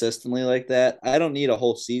consistently like that. I don't need a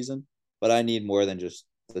whole season, but I need more than just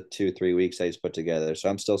the 2-3 weeks that he's put together. So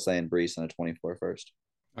I'm still saying Brees on a 24 first.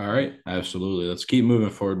 All right, absolutely. Let's keep moving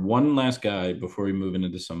forward. One last guy before we move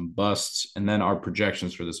into some busts and then our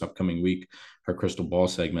projections for this upcoming week, our crystal ball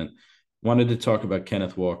segment. Wanted to talk about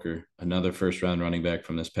Kenneth Walker, another first round running back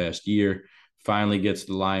from this past year. Finally gets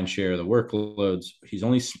the lion's share of the workloads. He's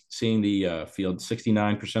only seeing the field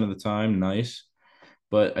 69% of the time. Nice.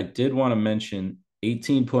 But I did want to mention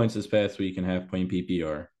 18 points this past week in half point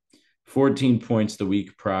PPR, 14 points the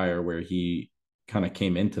week prior where he kind of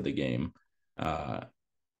came into the game.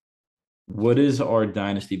 What is our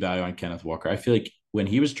dynasty value on Kenneth Walker? I feel like when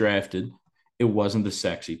he was drafted, it wasn't the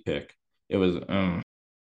sexy pick. It was, I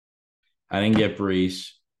didn't get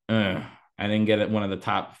Brees. I didn't get one of the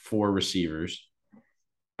top 4 receivers.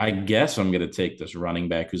 I guess I'm going to take this running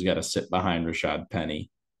back who's got to sit behind Rashad Penny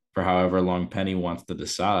for however long Penny wants to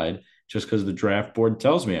decide, just because the draft board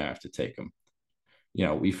tells me I have to take him.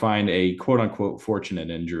 We find a quote unquote fortunate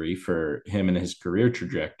injury for him and his career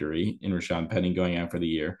trajectory in Rashad Penny going out for the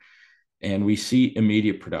year. And we see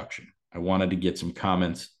immediate production. I wanted to get some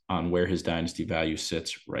comments on where his dynasty value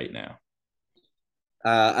sits right now.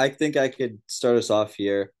 I think I could start us off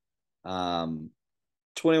here.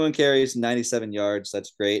 21 carries, 97 yards.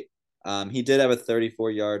 That's great. He did have a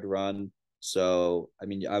 34-yard run. So, I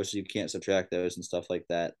mean, obviously you can't subtract those and stuff like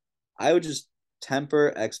that. I would just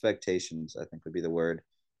temper expectations, I think would be the word,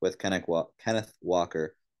 with Kenneth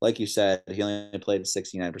Walker. Like you said, he only played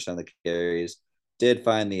 69% of the carries, did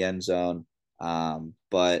find the end zone.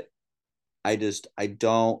 But I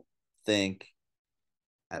don't think,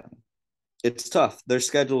 I don't know. It's tough. Their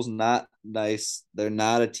schedule's not nice. They're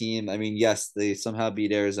not a team. I mean, yes, they somehow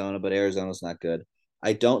beat Arizona, but Arizona's not good.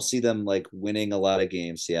 I don't see them like winning a lot of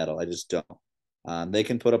games, Seattle. I just don't. They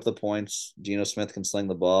can put up the points. Geno Smith can sling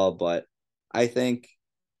the ball, but I think,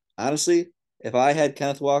 honestly, if I had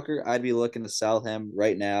Kenneth Walker, I'd be looking to sell him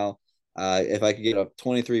right now. If I could get a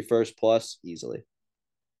 23 first plus, easily.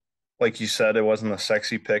 Like you said, it wasn't a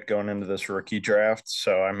sexy pick going into this rookie draft.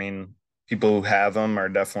 So, I mean, people who have him are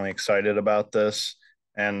definitely excited about this.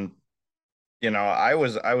 And, I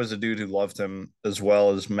was a dude who loved him as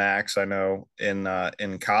well as Max, I know,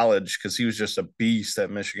 in college, because he was just a beast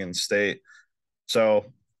at Michigan State. So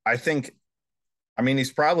I think I mean,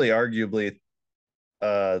 he's probably arguably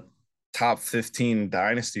a top 15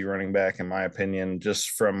 dynasty running back, in my opinion,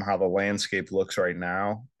 just from how the landscape looks right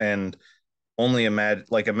now. And only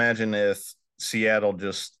imagine if Seattle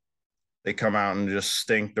just they come out and just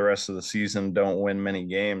stink the rest of the season, don't win many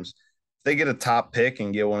games. If they get a top pick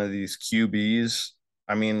and get one of these QBs,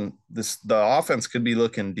 I mean, the offense could be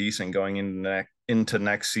looking decent going into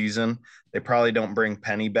next season. They probably don't bring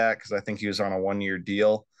Penny back because I think he was on a 1-year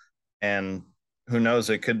deal, and who knows,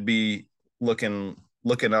 it could be looking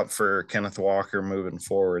up for Kenneth Walker moving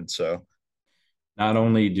forward. So not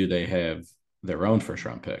only do they have their own first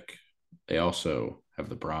round pick, they also have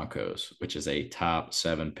the Broncos, which is a top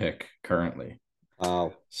 7 pick currently.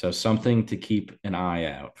 Wow. So something to keep an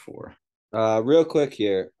eye out for. Real quick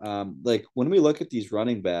here. Like when we look at these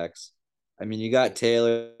running backs, I mean, you got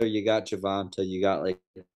Taylor, you got Javonte, you got like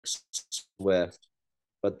Swift,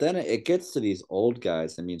 but then it gets to these old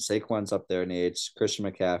guys. I mean, Saquon's up there in age, Christian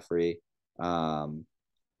McCaffrey,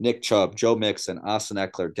 Nick Chubb, Joe Mixon, Austin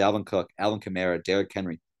Eckler, Dalvin Cook, Alvin Kamara, Derrick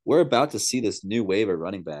Henry. We're about to see this new wave of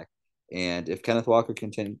running back. And if Kenneth Walker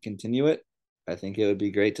can continue it, I think it would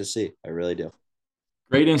be great to see. I really do.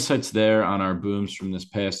 Great insights there on our booms from this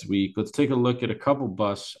past week. Let's take a look at a couple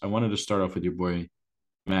busts. I wanted to start off with your boy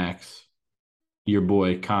Max, your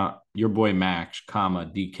boy Max,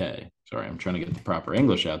 comma DK. Sorry, I'm trying to get the proper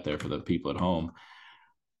English out there for the people at home.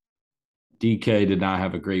 DK did not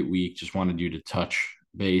have a great week. Just wanted you to touch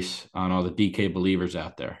base on all the DK believers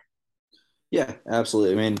out there. Yeah,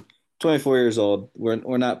 absolutely. I mean, 24 years old.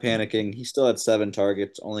 We're not panicking. He still had 7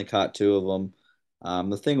 targets, only caught 2 of them.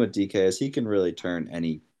 The thing with DK is he can really turn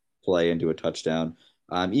any play into a touchdown.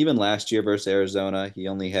 Even last year versus Arizona, he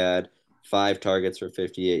only had 5 targets for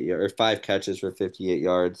 58 or 5 catches for 58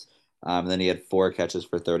 yards. And then he had 4 catches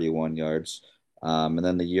for 31 yards. And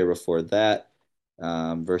then the year before that,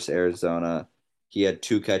 versus Arizona, he had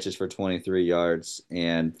 2 catches for 23 yards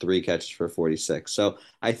and 3 catches for 46. So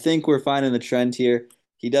I think we're finding the trend here.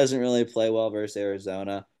 He doesn't really play well versus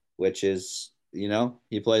Arizona, which is,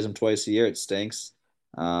 he plays them twice a year. It stinks.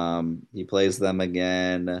 He plays them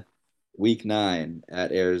again week 9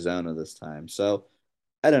 at Arizona this time. So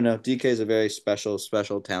I don't know. DK is a very special,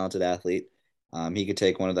 talented athlete. He could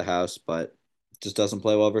take one of the house, but just doesn't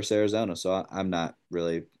play well versus Arizona. So I'm not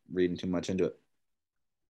really reading too much into it.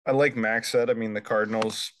 I like Max said, I mean, the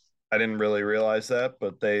Cardinals, I didn't really realize that,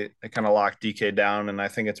 but they kind of locked DK down. And I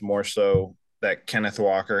think it's more so that Kenneth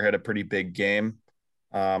Walker had a pretty big game.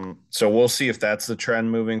 So we'll see if that's the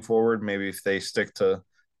trend moving forward. Maybe if they stick to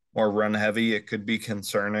more run heavy, it could be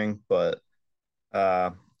concerning, but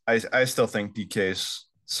I still think DK's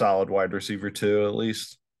solid wide receiver too, at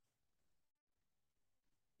least.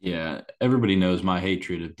 Yeah, everybody knows my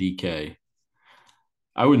hatred of DK.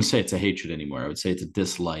 I wouldn't say it's a hatred anymore. I would say it's a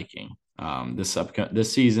disliking.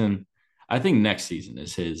 This season, I think next season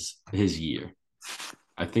is his year.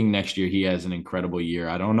 I think next year he has an incredible year.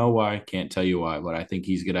 I don't know why, can't tell you why, but I think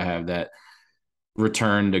he's going to have that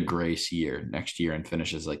return to grace year next year and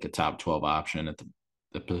finishes like a top 12 option at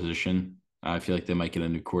the position. I feel like they might get a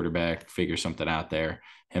new quarterback, figure something out there.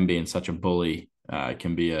 Him being such a bully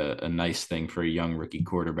can be a nice thing for a young rookie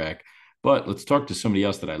quarterback. But let's talk to somebody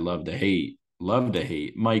else that I love to hate.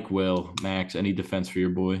 Mike Will. Max, any defense for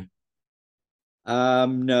your boy?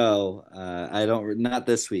 No, I don't. Not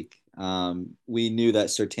this week. We knew that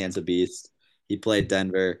Surtain's a beast. He played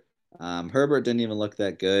Denver. Herbert didn't even look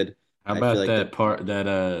that good. How about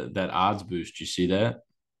that odds boost? You see that?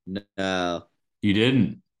 No, you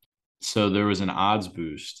didn't. So there was an odds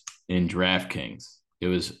boost in DraftKings. It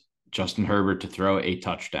was Justin Herbert to throw a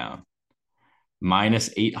touchdown,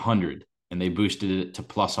 minus 800. And they boosted it to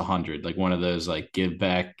plus 100, like one of those like give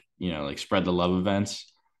back, like spread the love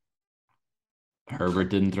events. Herbert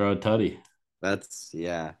didn't throw a tutty. That's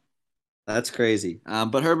crazy.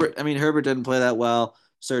 But Herbert didn't play that well.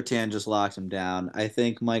 Surtain just locked him down. I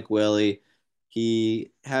think Mike Willie,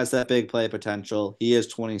 he has that big play potential. He is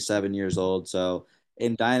 27 years old. So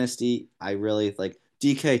in Dynasty, I really like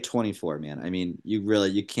DK 24, man. I mean,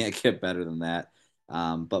 you can't get better than that.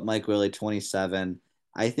 But Mike Willie 27.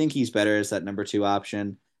 I think he's better as that number 2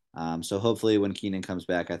 option. So hopefully when Keenan comes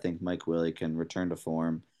back, I think Mike Willie can return to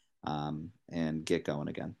form and get going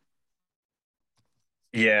again.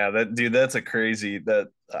 Yeah, that's a crazy, that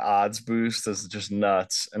odds boost is just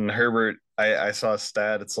nuts. And Herbert, I saw a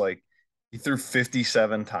stat. It's like he threw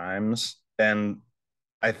 57 times, and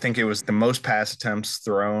I think it was the most pass attempts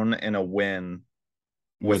thrown in a win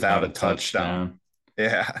without a touchdown.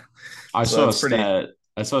 Yeah. I saw a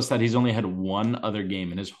stat. He's only had one other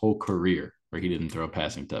game in his whole career where he didn't throw a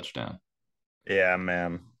passing touchdown. Yeah,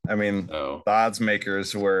 man. I mean, the odds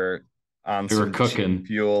makers were on They were some cheap cooking.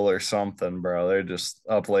 fuel or something, bro. They're just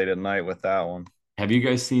up late at night with that one. Have you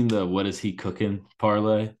guys seen the what is he cooking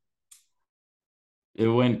parlay? It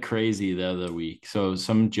went crazy the other week. So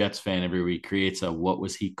some Jets fan every week creates a what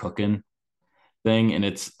was he cooking thing, and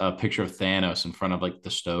it's a picture of Thanos in front of like the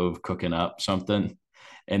stove cooking up something.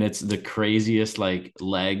 And it's the craziest like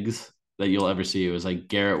legs that you'll ever see. It was like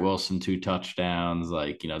Garrett Wilson, 2 touchdowns,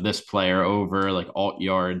 like this player over like alt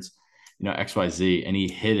yards, XYZ. And he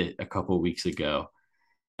hit it a couple of weeks ago.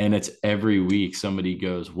 And it's every week somebody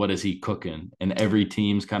goes, what is he cooking? And every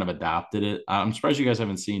team's kind of adopted it. I'm surprised you guys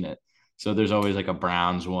haven't seen it. So there's always like a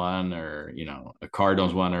Browns one or, a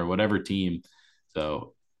Cardinals one or whatever team.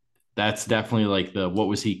 So that's definitely like the what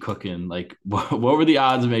was he cooking? Like what were the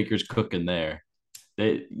odds makers cooking there?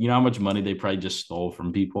 How much money they probably just stole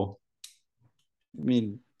from people. I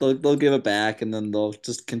mean, they'll give it back and then they'll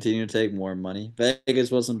just continue to take more money. Vegas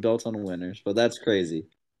wasn't built on winners, but that's crazy.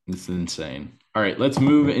 It's insane. All right, let's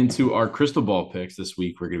move into our crystal ball picks this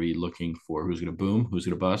week. We're going to be looking for who's going to boom, who's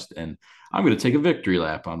going to bust, and I'm going to take a victory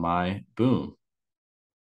lap on my boom.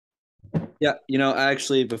 Yeah,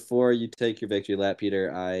 actually, before you take your victory lap,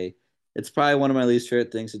 Peter, it's probably one of my least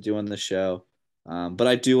favorite things to do on the show, but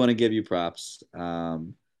I do want to give you props. That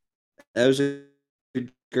was a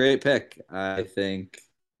great pick. I think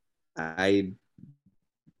I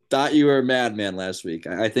thought you were a madman last week.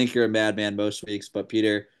 I think you're a madman most weeks, but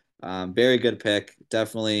Peter, very good pick.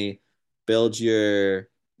 Definitely build your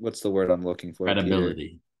what's the word I'm looking for, Credibility.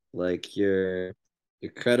 Peter? Like your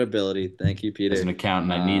credibility. Thank you, Peter. As an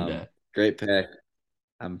accountant, I need that. Great pick.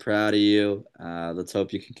 I'm proud of you. Let's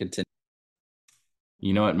hope you can continue.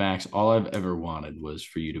 You know what, Max? All I've ever wanted was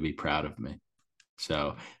for you to be proud of me.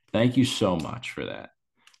 So thank you so much for that.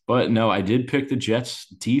 But no, I did pick the Jets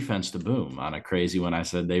defense to boom on a crazy one. I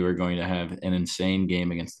said they were going to have an insane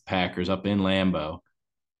game against the Packers up in Lambeau.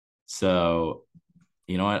 So,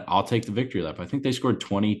 you know what? I'll take the victory lap. I think they scored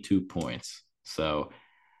 22 points. So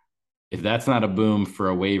if that's not a boom for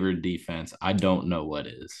a waivered defense, I don't know what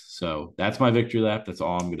is. So that's my victory lap. That's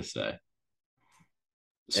all I'm going to say.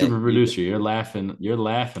 Super producer, you're laughing. You're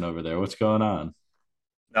laughing over there. What's going on?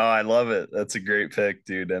 No, I love it. That's a great pick,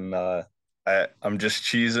 dude. And I'm just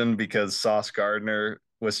cheesing because Sauce Gardner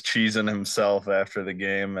was cheesing himself after the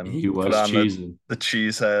game and he was put on cheesing the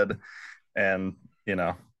cheese head. And,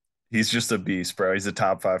 he's just a beast, bro. He's a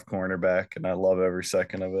top 5 cornerback, and I love every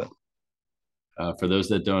second of it. For those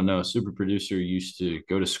that don't know, super producer used to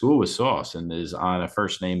go to school with Sauce and is on a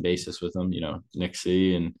first name basis with him. Nick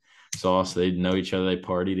C and Sauce, they know each other. They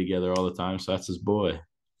party together all the time. So that's his boy.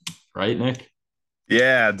 Right, Nick?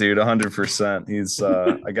 Yeah, dude, 100%. He's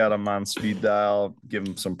I got him on speed dial, give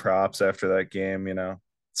him some props after that game,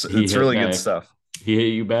 It's really good stuff. He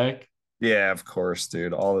hit you back? Yeah, of course,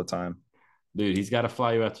 dude, all the time. Dude, he's got to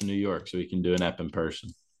fly you out to New York so he can do an ep in person.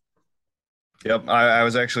 Yep, I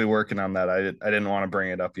was actually working on that. I didn't want to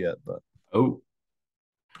bring it up yet, but all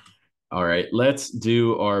right. Let's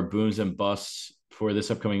do our booms and busts for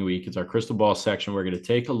this upcoming week. It's our crystal ball section. We're going to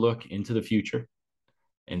take a look into the future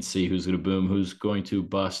and see who's going to boom, who's going to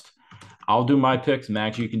bust. I'll do my picks.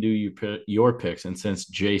 Max, you can do your picks. And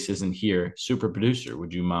since Jace isn't here, super producer,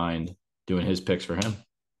 would you mind doing his picks for him?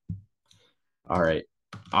 All right.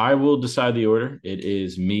 I will decide the order. It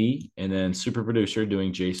is me and then super producer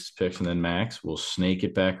doing Jace's picks, and then Max will snake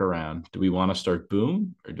it back around. Do we want to start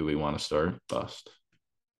boom or do we want to start bust?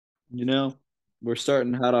 We're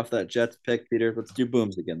starting hot off that Jets pick, Peter. Let's do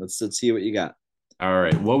booms again. Let's see what you got. All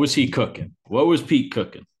right. What was he cooking? What was Pete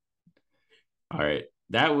cooking? All right.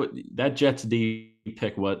 That Jets D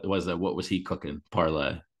pick, what was that? What was he cooking?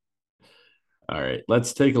 Parlay. All right.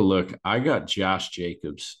 Let's take a look. I got Josh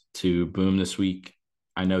Jacobs to boom this week.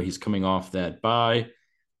 I know he's coming off that bye,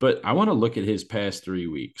 but I want to look at his past 3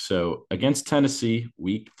 weeks. So against Tennessee,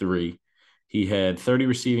 week 3, he had 30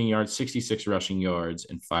 receiving yards, 66 rushing yards,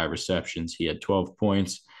 and 5 receptions. He had 12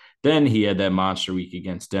 points. Then he had that monster week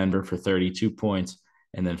against Denver for 32 points.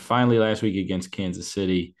 And then finally last week against Kansas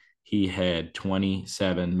City, he had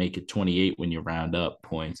 27, make it 28 when you round up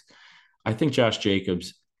points. I think Josh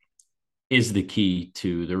Jacobs is the key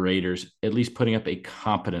to the Raiders at least putting up a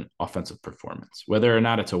competent offensive performance. Whether or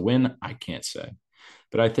not it's a win, I can't say.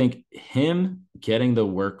 But I think him getting the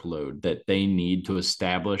workload that they need to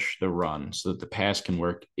establish the run so that the pass can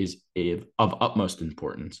work is of utmost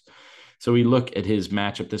importance. So we look at his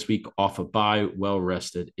matchup this week off a bye, well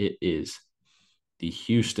rested. It is the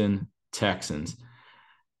Houston Texans.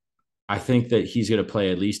 I think that he's going to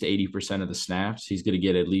play at least 80% of the snaps. He's going to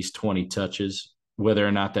get at least 20 touches. Whether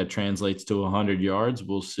or not that translates to 100 yards,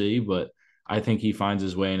 we'll see. But I think he finds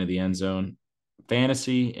his way into the end zone.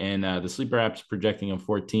 fantasy, and the sleeper app's projecting him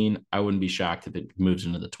 14. I wouldn't be shocked if it moves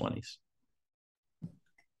into the 20s.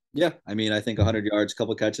 Yeah, I mean, I think 100 yards,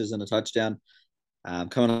 couple catches, and a touchdown.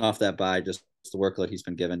 Coming off that bye, just the workload he's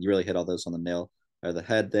been given, you really hit all those on the nail or the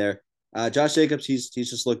head there. Josh Jacobs, he's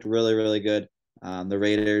just looked really, really good. The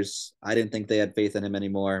Raiders, I didn't think they had faith in him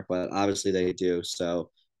anymore, but obviously they do. So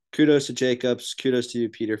kudos to Jacobs. Kudos to you,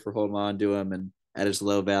 Peter, for holding on to him and at his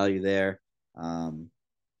low value there.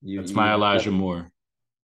 That's my Elijah Moore.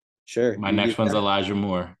 Sure. My next one's Elijah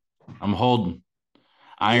Moore. I'm holding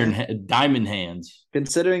diamond hands.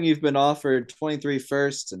 Considering you've been offered 23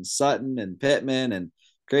 firsts and Sutton and Pittman and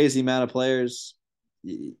crazy amount of players,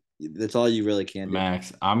 that's all you really can do.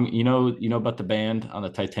 Max, you know about the band on the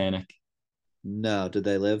Titanic? No, did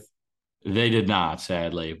they live? They did not,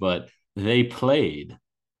 sadly, but they played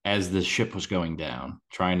as the ship was going down,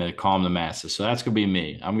 trying to calm the masses. So that's gonna be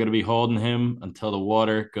me. I'm gonna be holding him until the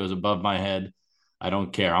water goes above my head. I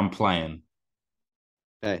don't care. I'm playing.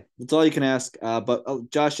 Okay, that's all you can ask.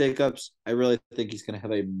 But Josh Jacobs, I really think he's going to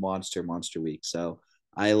have a monster week. So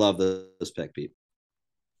I love this pick, Pete.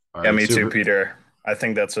 Right, yeah, me too, Peter. I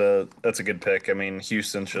think that's a good pick. I mean,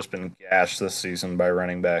 Houston's just been gashed this season by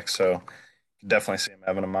running back, so definitely see him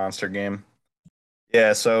having a monster game.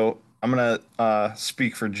 Yeah, so I'm gonna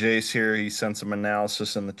speak for Jace here. He sent some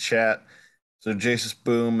analysis in the chat. So Jace's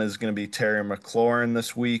boom is going to be Terry McLaurin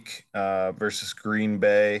this week versus Green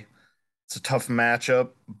Bay. It's a tough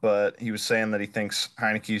matchup, but he was saying that he thinks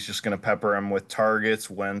Heineke's just going to pepper him with targets.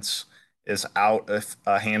 Wentz is out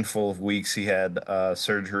a handful of weeks. He had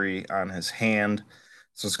surgery on his hand.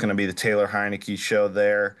 So it's going to be the Taylor Heineke show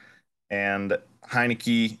there. And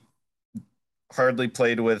Heineke hardly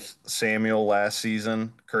played with Samuel last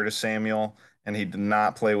season, Curtis Samuel, and he did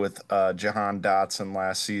not play with Jahan Dotson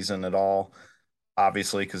last season at all,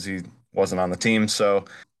 obviously, because he wasn't on the team. So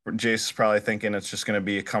Jace is probably thinking it's just going to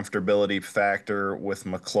be a comfortability factor with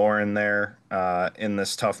McLaurin there in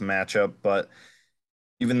this tough matchup. But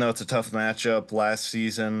even though it's a tough matchup, last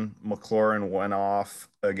season McLaurin went off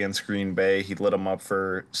against Green Bay. He lit them up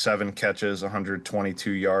for 7 catches,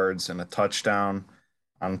 122 yards, and a touchdown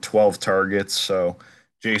on 12 targets. So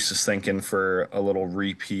Jace is thinking for a little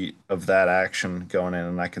repeat of that action going in,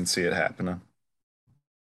 and I can see it happening.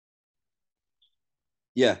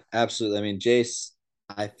 Yeah, absolutely. I mean, Jace,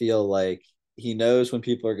 I feel like he knows when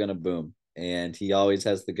people are going to boom, and he always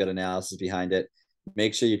has the good analysis behind it.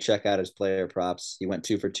 Make sure you check out his player props. He went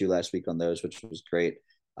 2 for 2 last week on those, which was great.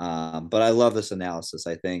 But I love this analysis.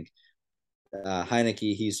 I think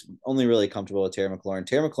Heineke, he's only really comfortable with Terry McLaurin.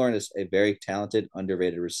 Terry McLaurin is a very talented,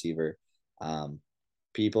 underrated receiver.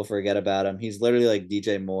 People forget about him. He's literally like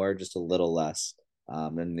DJ Moore, just a little less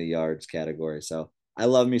in the yards category. So I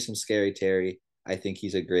love me some scary Terry. I think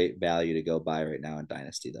he's a great value to go buy right now in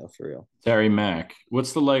Dynasty, though, for real. Terry Mack,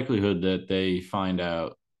 what's the likelihood that they find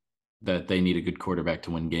out that they need a good quarterback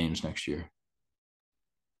to win games next year?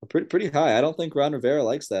 Pretty high. I don't think Ron Rivera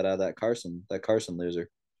likes that Carson loser.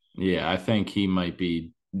 Yeah, I think he might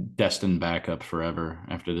be destined backup forever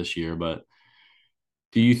after this year. But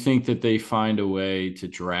do you think that they find a way to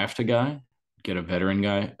draft a guy, get a veteran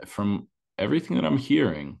guy? From everything that I'm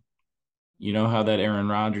hearing, you know how that Aaron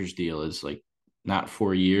Rodgers deal is like not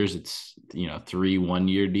 4 years, it's 3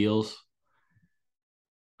 1-year deals.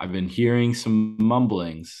 I've been hearing some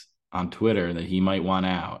mumblings on Twitter that he might want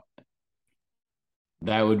out.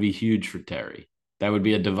 That would be huge for Terry. That would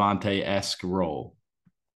be a Devontae-esque role.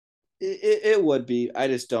 It would be. I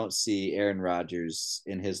just don't see Aaron Rodgers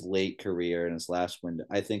in his late career in his last window.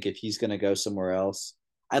 I think if he's going to go somewhere else,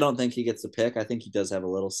 I don't think he gets the pick. I think he does have a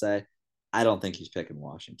little say. I don't think he's picking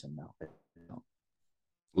Washington now.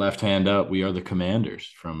 Left hand up. We are the Commanders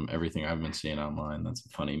from everything I've been seeing online. That's a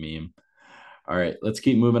funny meme. All right, let's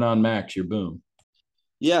keep moving on. Max, your boom.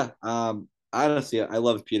 Yeah. Honestly, I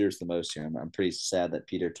love Peters the most here. I'm pretty sad that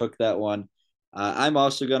Peter took that one. I'm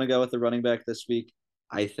also going to go with the running back this week.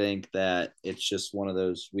 I think that it's just one of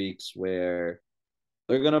those weeks where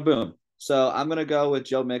they're going to boom. So I'm going to go with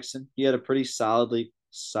Joe Mixon. He had a pretty solid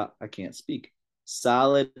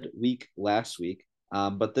week last week.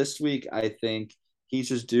 But this week, I think he's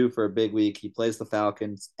just due for a big week. He plays the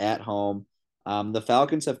Falcons at home. The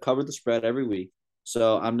Falcons have covered the spread every week.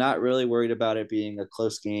 So I'm not really worried about it being a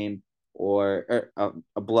close game or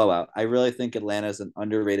a blowout. I really think Atlanta is an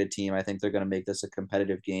underrated team. I think they're going to make this a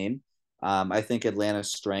competitive game. I think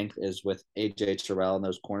Atlanta's strength is with A.J. Terrell and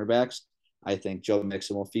those cornerbacks. I think Joe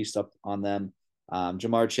Mixon will feast up on them.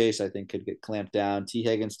 Jamar Chase, I think, could get clamped down. T.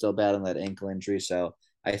 Higgins still battling that ankle injury. So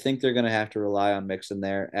I think they're going to have to rely on Mixon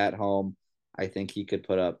there at home. I think he could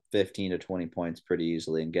put up 15 to 20 points pretty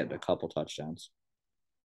easily and get a couple touchdowns.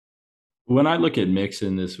 when I look at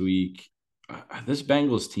Mixon this week, this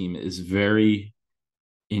Bengals team is very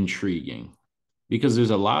intriguing because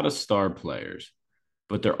there's a lot of star players,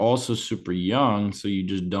 but they're also super young. So you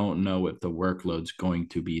just don't know if the workload's going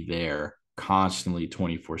to be there constantly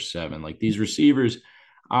 24/7. Like these receivers,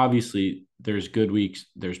 obviously, there's good weeks,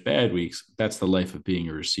 there's bad weeks. That's the life of being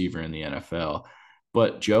a receiver in the NFL.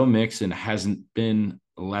 But Joe Mixon hasn't been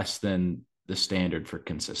less than the standard for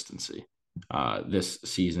consistency this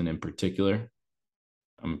season in particular.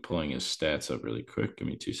 I'm pulling his stats up really quick. Give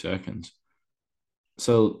me 2 seconds.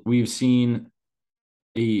 So we've seen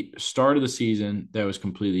a start of the season that was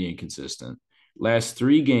completely inconsistent. Last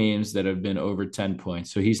 3 games that have been over 10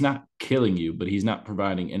 points. So he's not killing you, but he's not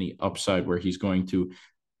providing any upside where he's going to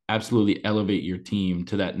absolutely elevate your team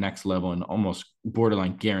to that next level and almost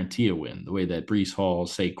borderline guarantee a win, the way that Breece Hall,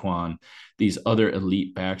 Saquon, these other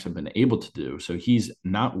elite backs have been able to do. So he's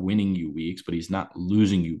not winning you weeks, but he's not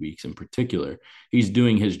losing you weeks in particular. He's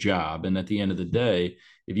doing his job. And at the end of the day,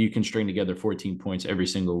 if you can string together 14 points every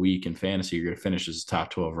single week in fantasy, you're going to finish as a top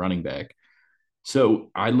 12 running back.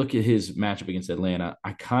 So I look at his matchup against Atlanta.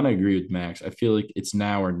 I kind of agree with Max. I feel like it's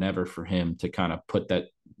now or never for him to kind of put that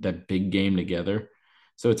big game together.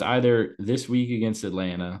 So it's either this week against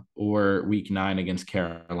Atlanta or week 9 against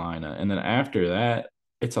Carolina. And then after that,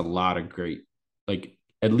 it's a lot of great, like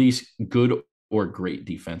at least good or great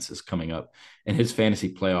defenses coming up. And his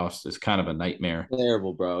fantasy playoffs is kind of a nightmare.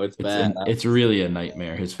 Terrible, bro. It's bad. It's really a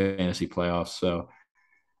nightmare, his fantasy playoffs. So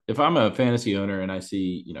if I'm a fantasy owner and I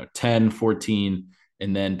see, 10, 14,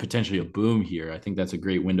 and then potentially a boom here, I think that's a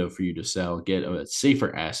great window for you to sell, get a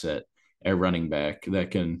safer asset at running back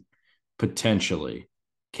that can potentially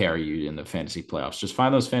carry you in the fantasy playoffs. Just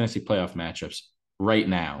find those fantasy playoff matchups right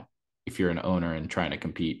now if you're an owner and trying to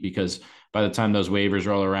compete, because by the time those waivers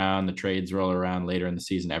roll around, the trades roll around later in the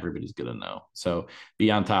season, everybody's going to know. So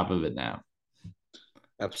be on top of it now.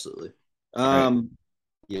 Absolutely. Right.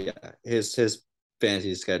 Yeah, his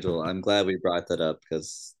fantasy schedule. I'm glad we brought that up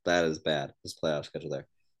because that is bad. His playoff schedule there.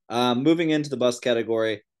 Moving into the bust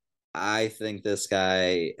category, I think this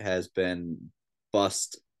guy has been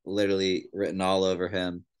bust literally written all over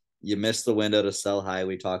him. You missed the window to sell high.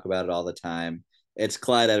 We talk about it all the time. It's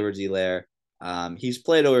Clyde Edwards-Helaire. He's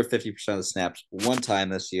played over 50% of the snaps one time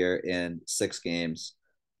this year in 6 games.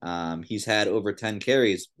 He's had over 10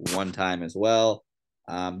 carries one time as well.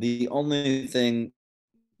 The only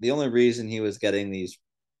reason he was getting these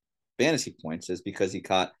fantasy points is because he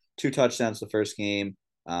caught 2 touchdowns the first game.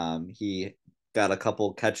 He got a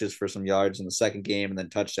couple catches for some yards in the second game and then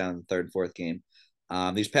touchdown in the third, fourth game.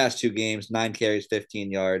 These past 2 games, 9 carries,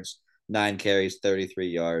 15 yards, 9 carries, 33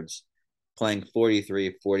 yards, playing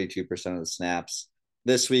 42% of the snaps.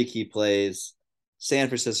 This week he plays San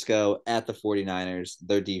Francisco at the 49ers.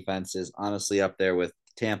 Their defense is honestly up there with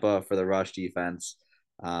Tampa for the rush defense.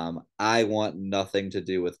 I want nothing to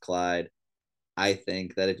do with Clyde. I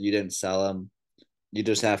think that if you didn't sell him, you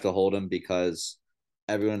just have to hold him because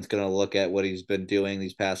everyone's going to look at what he's been doing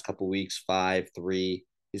these past couple weeks, 5-3.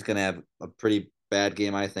 He's going to have a pretty bad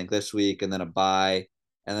game, I think, this week, and then a bye.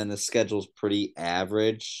 And then the schedule's pretty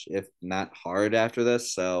average, if not hard after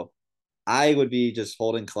this. So I would be just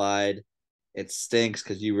holding Clyde. It stinks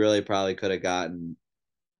because you really probably could have gotten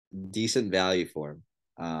decent value for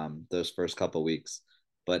him those first couple weeks.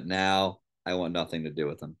 But now I want nothing to do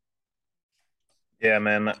with him. Yeah,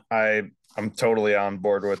 man, I'm totally on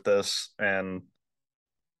board with this, and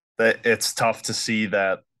that it's tough to see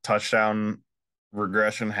that touchdown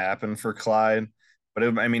regression happen for Clyde. But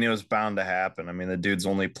it was bound to happen. I mean, the dude's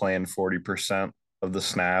only playing 40% of the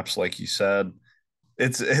snaps, like you said.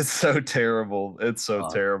 It's so terrible. It's so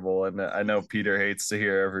terrible. And I know Peter hates to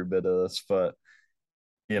hear every bit of this, but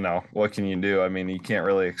what can you do? I mean, you can't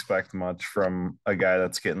really expect much from a guy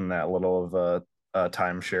that's getting that little of a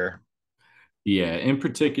timeshare. Yeah, in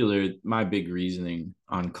particular, my big reasoning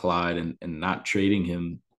on Clyde and not trading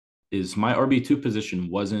him is my RB2 position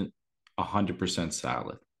wasn't 100%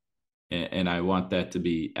 solid. And I want that to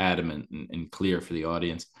be adamant and clear for the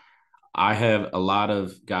audience. I have a lot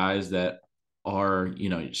of guys that are,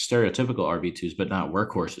 stereotypical RB2s, but not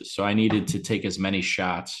workhorses. So I needed to take as many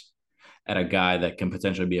shots at a guy that can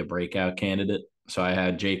potentially be a breakout candidate. So I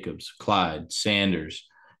had Jacobs, Clyde, Sanders,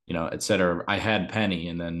 et cetera. I had Penny,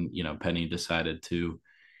 and then, Penny decided to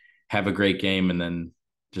have a great game and then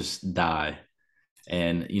just die.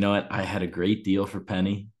 And you know what? I had a great deal for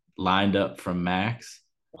Penny lined up from Max.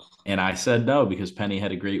 And I said no because Penny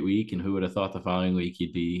had a great week, and who would have thought the following week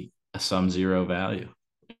he'd be a sum zero value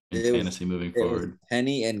in fantasy moving forward.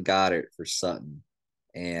 Penny and Goddard for Sutton,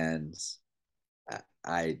 and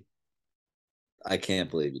I can't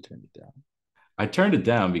believe you turned it down. I turned it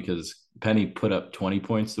down because Penny put up 20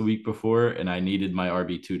 points the week before, and I needed my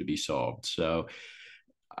RB2 to be solved. So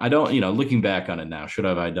I don't, looking back on it now, should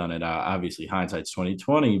have I done it? Obviously, hindsight's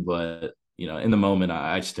 2020, but in the moment,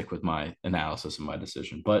 I stick with my analysis and my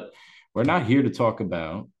decision. But we're not here to talk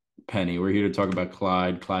about Penny. We're here to talk about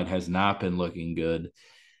Clyde. Clyde has not been looking good.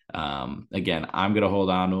 Again, I'm going to hold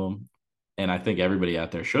on to him. And I think everybody out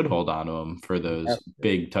there should hold on to him for those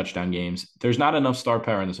big touchdown games. There's not enough star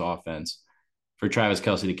power in this offense for Travis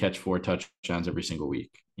Kelce to catch 4 touchdowns every single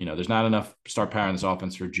week. There's not enough star power in this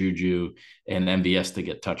offense for Juju and MVS to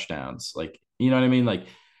get touchdowns. Like, you know what I mean? Like,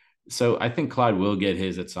 so I think Clyde will get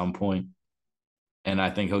his at some point, and I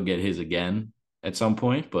think he'll get his again at some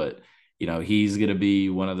point. But he's gonna be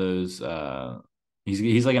one of those.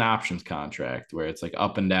 He's like an options contract where it's like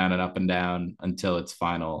up and down until its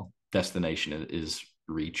final destination is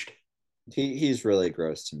reached. He's really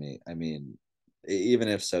gross to me. I mean, even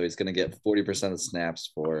if so, he's going to get 40% of snaps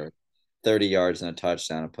for 30 yards and a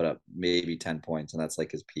touchdown and put up maybe 10 points, and that's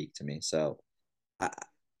like his peak to me. So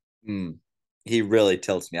he really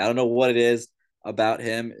tilts me. I don't know what it is about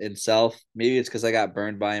him himself. Maybe it's because I got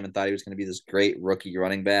burned by him and thought he was going to be this great rookie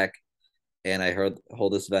running back, and I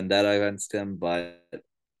hold this vendetta against him, but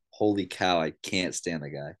holy cow, I can't stand the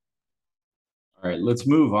guy. All right, let's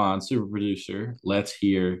move on. Super producer, let's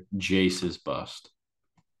hear Jace's bust.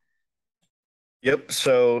 Yep.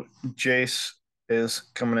 So Jace is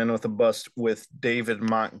coming in with a bust with David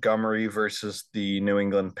Montgomery versus the New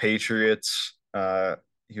England Patriots.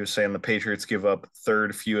 He was saying the Patriots give up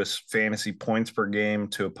third fewest fantasy points per game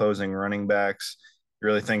to opposing running backs. He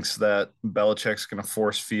really thinks that Belichick's going to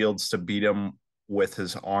force Fields to beat him with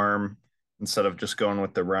his arm instead of just going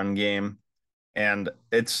with the run game. And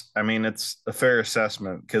it's a fair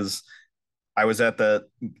assessment because I was at the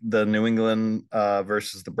New England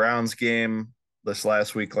versus the Browns game this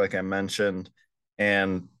last week, like I mentioned,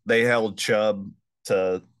 and they held Chubb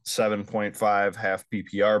to 7.5 half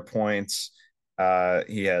PPR points.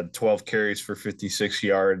 He had 12 carries for 56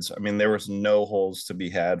 yards. I mean, there was no holes to be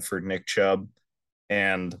had for Nick Chubb.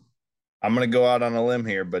 And I'm going to go out on a limb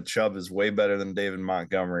here, but Chubb is way better than David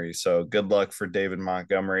Montgomery. So good luck for David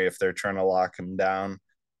Montgomery if they're trying to lock him down.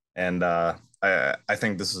 And I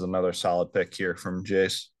think this is another solid pick here from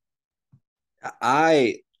Jace.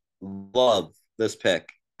 I love this pick.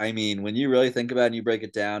 I mean, when you really think about it and you break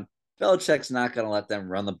it down, Belichick's not going to let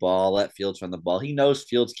them run the ball, let Fields run the ball. He knows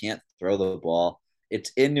Fields can't throw the ball.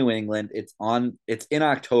 It's in New England. It's in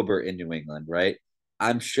October in New England, right?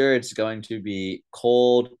 I'm sure it's going to be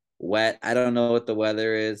cold, wet. I don't know what the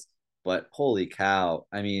weather is, but holy cow.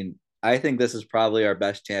 I mean, I think this is probably our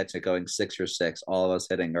best chance at going 6 for 6, all of us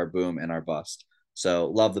hitting our boom and our bust. So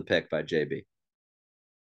love the pick by JB.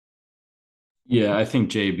 Yeah, I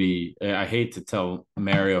think JB, I hate to tell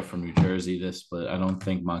Mario from New Jersey this, but I don't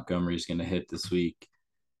think Montgomery's going to hit this week.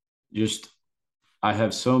 I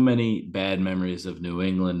have so many bad memories of New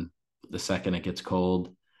England the second it gets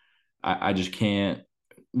cold. I just can't,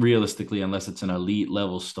 realistically, unless it's an elite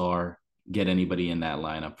level star, get anybody in that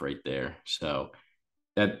lineup right there. So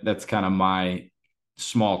that's kind of my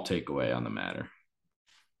small takeaway on the matter.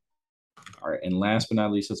 All right, and last but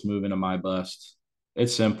not least, let's move into my bust.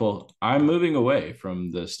 It's simple. I'm moving away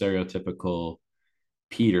from the stereotypical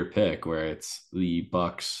Peter pick where it's the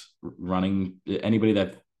Bucs running anybody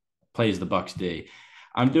that plays the Bucs D.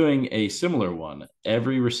 I'm doing a similar one.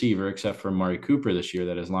 Every receiver except for Amari Cooper this year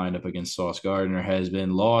that has lined up against Sauce Gardner has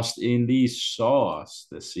been lost in the sauce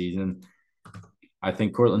this season. I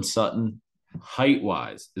think Courtland Sutton,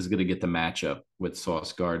 height-wise, is going to get the matchup with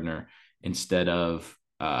Sauce Gardner instead of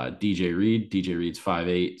DJ Reed. DJ Reed's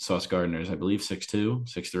 5'8". Sauce Gardner is, I believe, 6'2",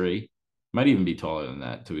 6'3". Might even be taller than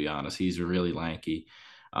that, to be honest. He's really lanky.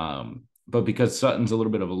 But because Sutton's a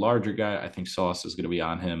little bit of a larger guy, I think Sauce is going to be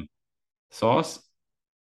on him.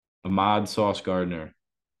 Ahmad Sauce Gardner.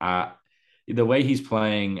 The way he's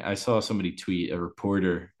playing, I saw somebody tweet, one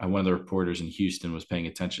of the reporters in Houston was paying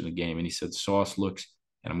attention to the game, and he said Sauce looks,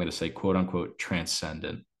 and I'm going to say, quote unquote,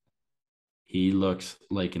 transcendent. He looks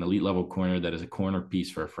like an elite level corner that is a corner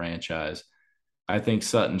piece for a franchise. I think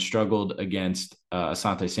Sutton struggled against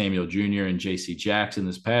Asante Samuel Jr. and J.C. Jackson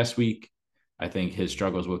this past week. I think his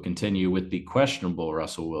struggles will continue with the questionable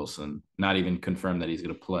Russell Wilson, not even confirmed that he's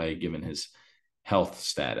going to play given his health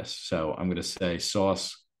status. So I'm going to say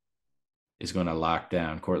Sauce is going to lock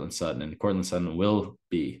down Courtland Sutton, and Courtland Sutton will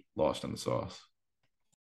be lost in the sauce.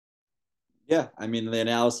 Yeah, I mean, the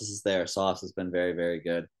analysis is there. Sauce has been very, very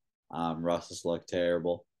good. Russ has looked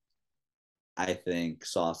terrible. I think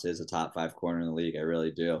Sauce is a top 5 corner in the league. I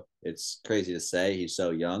really do. It's crazy to say. He's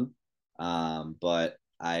so young. But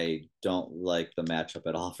I don't like the matchup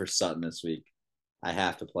at all for Sutton this week. I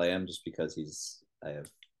have to play him just because I have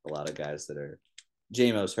a lot of guys that are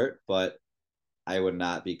JMO's hurt, but I would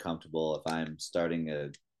not be comfortable if I'm starting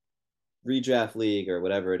a redraft league or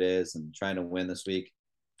whatever it is and trying to win this week.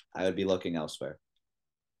 I would be looking elsewhere.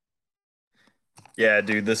 Yeah,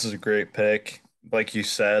 dude, this is a great pick. Like you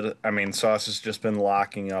said, I mean, Sauce has just been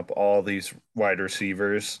locking up all these wide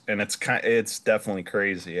receivers, and it's definitely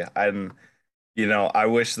crazy. I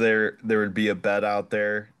wish there would be a bet out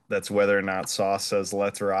there that's whether or not Sauce says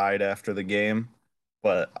let's ride after the game,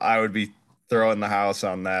 but I would be throwing the house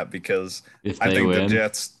on that because If I they think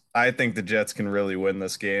the win, Jets can really win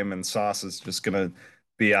this game, and Sauce is just gonna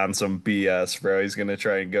be on some BS, bro. He's gonna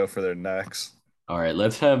try and go for their necks. all right,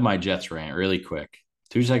 let's have my Jets rant really quick.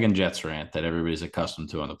 2-second Jets rant that everybody's accustomed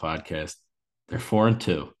to on the podcast. They're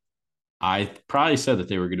 4-2. I probably said that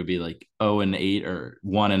they were going to be like 0-8 or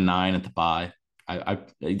 1-9 at the bye.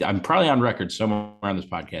 I'm probably on record somewhere on this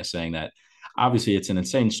podcast saying that. Obviously, it's an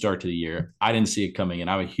insane start to the year. I didn't see it coming, and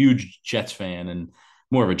I'm a huge Jets fan and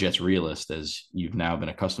more of a Jets realist, as you've now been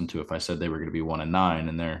accustomed to. If I said they were going to be 1-9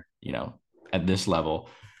 and they're at this level,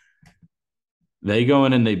 they go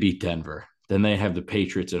in and they beat Denver. Then they have the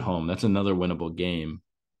Patriots at home. That's another winnable game.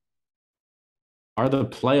 Are the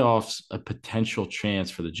playoffs a potential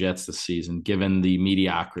chance for the Jets this season, given the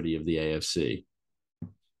mediocrity of the AFC?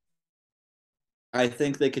 I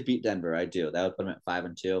think they could beat Denver. I do. That would put them at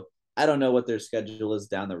 5-2. I don't know what their schedule is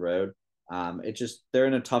down the road. They're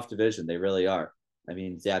in a tough division. They really are. I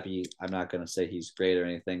mean, Zappy, I'm not going to say he's great or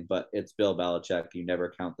anything, but it's Bill Belichick. You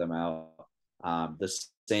never count them out. The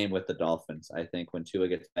same with the Dolphins. I think when Tua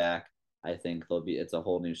gets back, I think it's a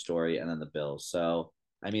whole new story. And then the Bills. So,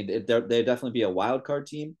 I mean, they'd definitely be a wild card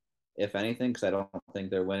team, if anything, because I don't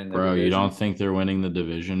think they're winning. Bro, you don't think they're winning the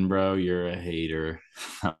division, bro? You're a hater.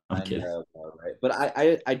 I know, right? But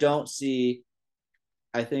I don't see.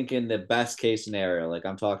 I think in the best case scenario, like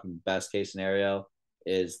I'm talking best case scenario,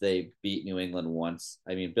 is they beat New England once.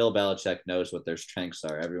 I mean, Bill Belichick knows what their strengths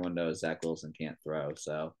are. Everyone knows Zach Wilson can't throw.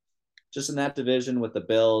 So just in that division with the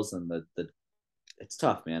Bills and the it's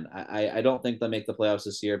tough, man. I don't think they'll make the playoffs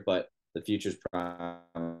this year, but the future's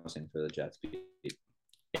promising for the Jets.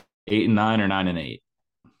 8-9 or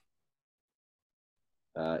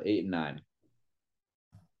 9-8? 8-9.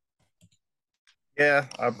 Yeah,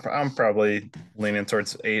 I'm probably leaning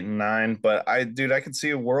towards 8 and 9, but I could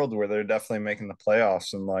see a world where they're definitely making the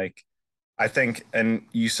playoffs. And like, I think, and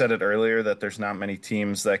you said it earlier that there's not many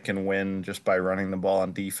teams that can win just by running the ball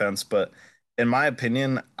on defense. But in my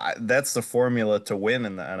opinion, that's the formula to win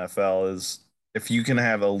in the NFL is if you can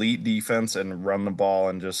have elite defense and run the ball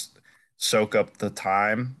and just soak up the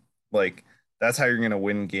time, like that's how you're going to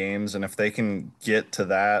win games. And if they can get to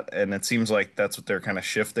that, and it seems like that's what they're kind of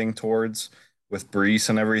shifting towards with Brees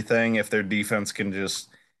and everything, if their defense can just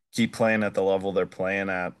keep playing at the level they're playing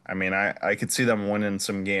at, I mean, I could see them winning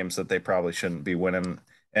some games that they probably shouldn't be winning.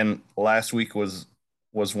 And last week was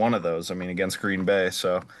one of those. I mean, against Green Bay.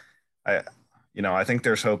 So I think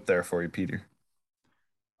there's hope there for you, Peter.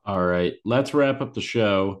 All right, let's wrap up the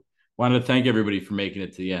show. Wanted to thank everybody for making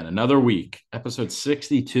it to the end. Another week, episode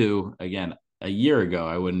 62. Again, a year ago,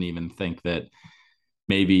 I wouldn't even think that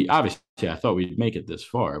maybe, obviously, I thought we'd make it this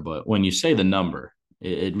far, but when you say the number,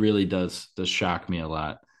 it really does shock me a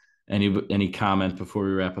lot. Any comment before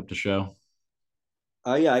we wrap up the show?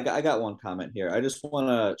 Yeah, I got one comment here. I just want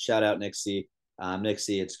to shout out Nick C. Nick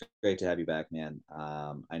C, it's great to have you back, man.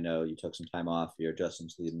 I know you took some time off. You're adjusting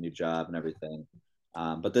to the new job and everything.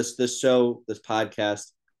 But this show, this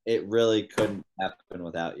podcast, it really couldn't happen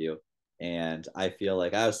without you. And I feel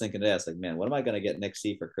like I was thinking today, I was like, man, what am I going to get Nick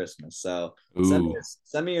C for Christmas? So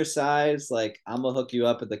send me your size. Like, I'm going to hook you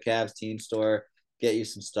up at the Cavs team store, get you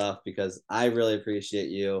some stuff because I really appreciate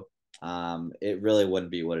you. It really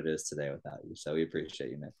wouldn't be what it is today without you. So we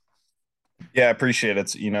appreciate you, Nick. Yeah, I appreciate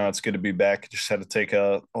it. It's good to be back. Just had to take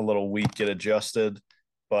a little week, get adjusted,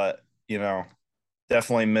 but,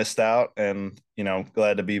 definitely missed out and,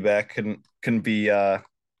 glad to be back.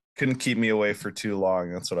 Couldn't keep me away for too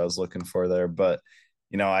long. That's what I was looking for there. But,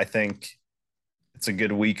 I think it's a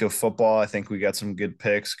good week of football. I think we got some good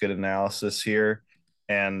picks, good analysis here.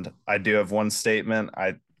 And I do have one statement.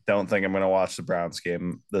 I don't think I'm going to watch the Browns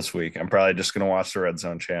game this week. I'm probably just going to watch the Red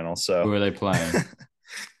Zone channel. So who are they playing?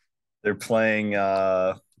 They're playing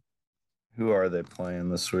who are they playing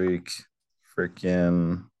this week?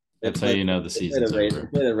 Freaking That's how you know the season's over.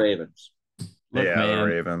 The Ravens. Look, yeah, man, the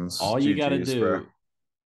Ravens. All you got to do, bro.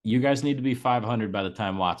 You guys need to be 500 by the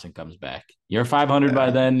time Watson comes back. You're 500 by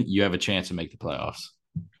then, you have a chance to make the playoffs.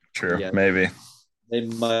 True, maybe. They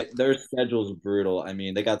might. Their schedule's brutal. I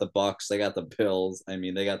mean, they got the Bucks, they got the Bills. I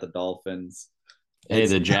mean, they got the Dolphins. Hey,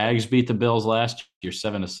 the Jags beat the Bills last year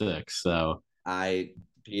 7-6. So it's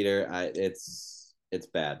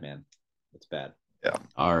bad, man. It's bad. Yeah.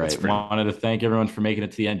 All right. Wanted to thank everyone for making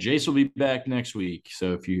it to the end. Jace will be back next week.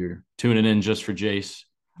 So if you're tuning in just for Jace,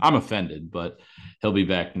 I'm offended, but he'll be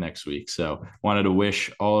back next week. So wanted to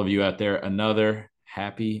wish all of you out there another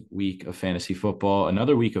happy week of fantasy football,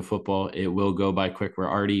 another week of football. It will go by quick. We're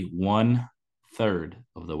already 1/3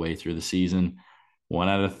 of the way through the season. 1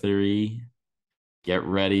 out of 3. Get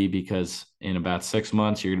ready, because in about 6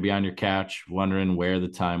 months, you're going to be on your couch wondering where the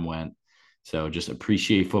time went. So just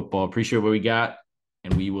appreciate football, appreciate what we got,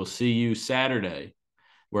 and we will see you Saturday.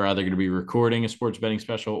 We're either going to be recording a sports betting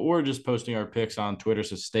special or just posting our picks on Twitter.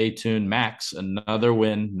 So stay tuned. Max, another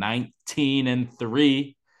win,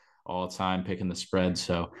 19-3 all time picking the spread.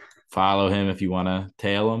 So follow him if you want to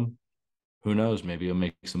tail him. Who knows? Maybe he'll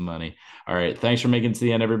make some money. All right. Thanks for making it to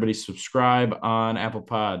the end, everybody. Subscribe on Apple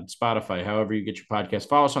Pod, Spotify, however you get your podcast.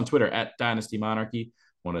 Follow us on Twitter at Dynasty Monarchy.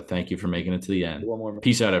 Want to thank you for making it to the end.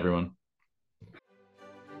 Peace out, everyone.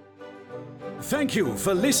 Thank you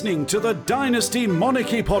for listening to the Dynasty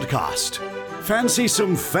Monarchy podcast. Fancy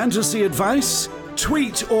some fantasy advice?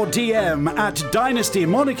 Tweet or DM at Dynasty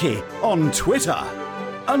Monarchy on Twitter.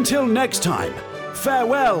 Until next time,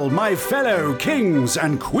 farewell, my fellow kings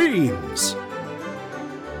and queens.